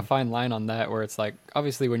entire still like a time. fine line on that, where it's like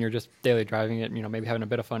obviously when you're just daily driving it, maybe having a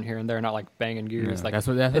bit of fun here and there, not like banging gears. Yeah, like that's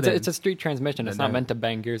what it's a street transmission. It's not meant to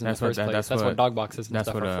bang gears in the first place. That's what dog boxes and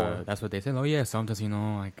stuff are for. That's what they said. Oh yeah, sometimes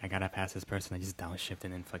I gotta pass this person. I just downshift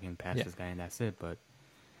and then fucking pass this guy and that's it.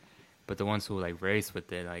 But the ones who like race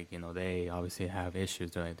with it, like they obviously have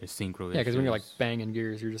issues. They're like their synchro issues. Yeah, because when you're like banging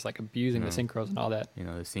gears, you're just like abusing the synchros and all that. The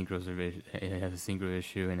synchros it has a synchro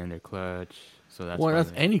issue, and then their clutch. So that's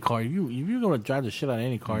that's any car. If you're gonna drive the shit out of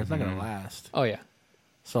any car, it's not gonna last. Oh yeah.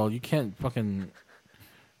 So you can't fucking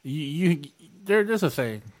there's a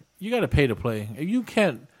saying, you gotta pay to play. If you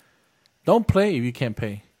can't, don't play if you can't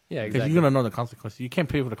pay. Yeah, Because exactly. you're gonna know the consequences. You can't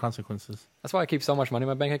pay for the consequences. That's why I keep so much money in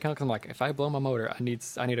my bank account. Because I'm like, if I blow my motor, I need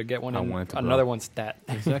to get one. I want it to another blow. one stat.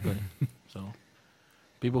 Exactly. So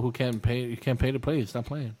people who can't pay to play, it's not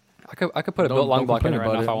playing. I could put a Don't- built long don't block in it complain right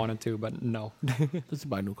now about if I it. wanted to, but no. Just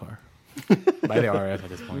buy a new car. Buy the RS at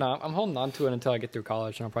this point. No, I'm holding on to it until I get through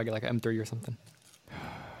college, and I'll probably get like an M3 or something.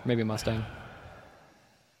 Maybe a Mustang.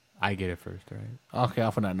 I get it first, right? Okay,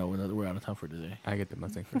 I forgot. No, we're out of time for today. I get the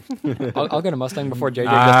Mustang first. I'll get a Mustang before JJ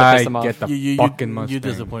gets to piss him off. get the You fucking Mustang. You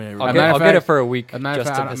disappointed I'll everybody. get it for a week. As a matter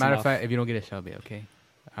just of to fact, piss matter him of off. fact, if you don't get a Shelby, okay,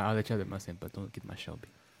 I'll let you have the Mustang, but don't get my Shelby.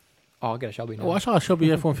 Oh, I'll get a Shelby now. Oh, I saw a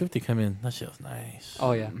Shelby F-150 come in. That shit was nice.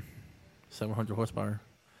 Oh yeah. 700 horsepower.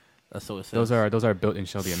 That's so it says. Those are built in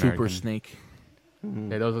Shelby American. Super Snake.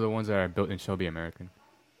 Yeah, those are the ones that are built in Shelby American.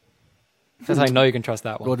 That's how I know you can trust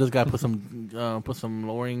that Well, one. this guy put some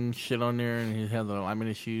lowering shit on there, and he had the alignment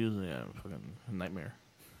issues. Yeah, fucking nightmare.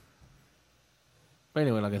 But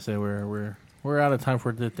anyway, like I said, we're out of time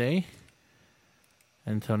for today.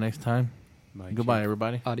 Until next time, Bye, goodbye, cheers.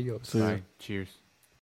 everybody. Adios. Bye. Cheers.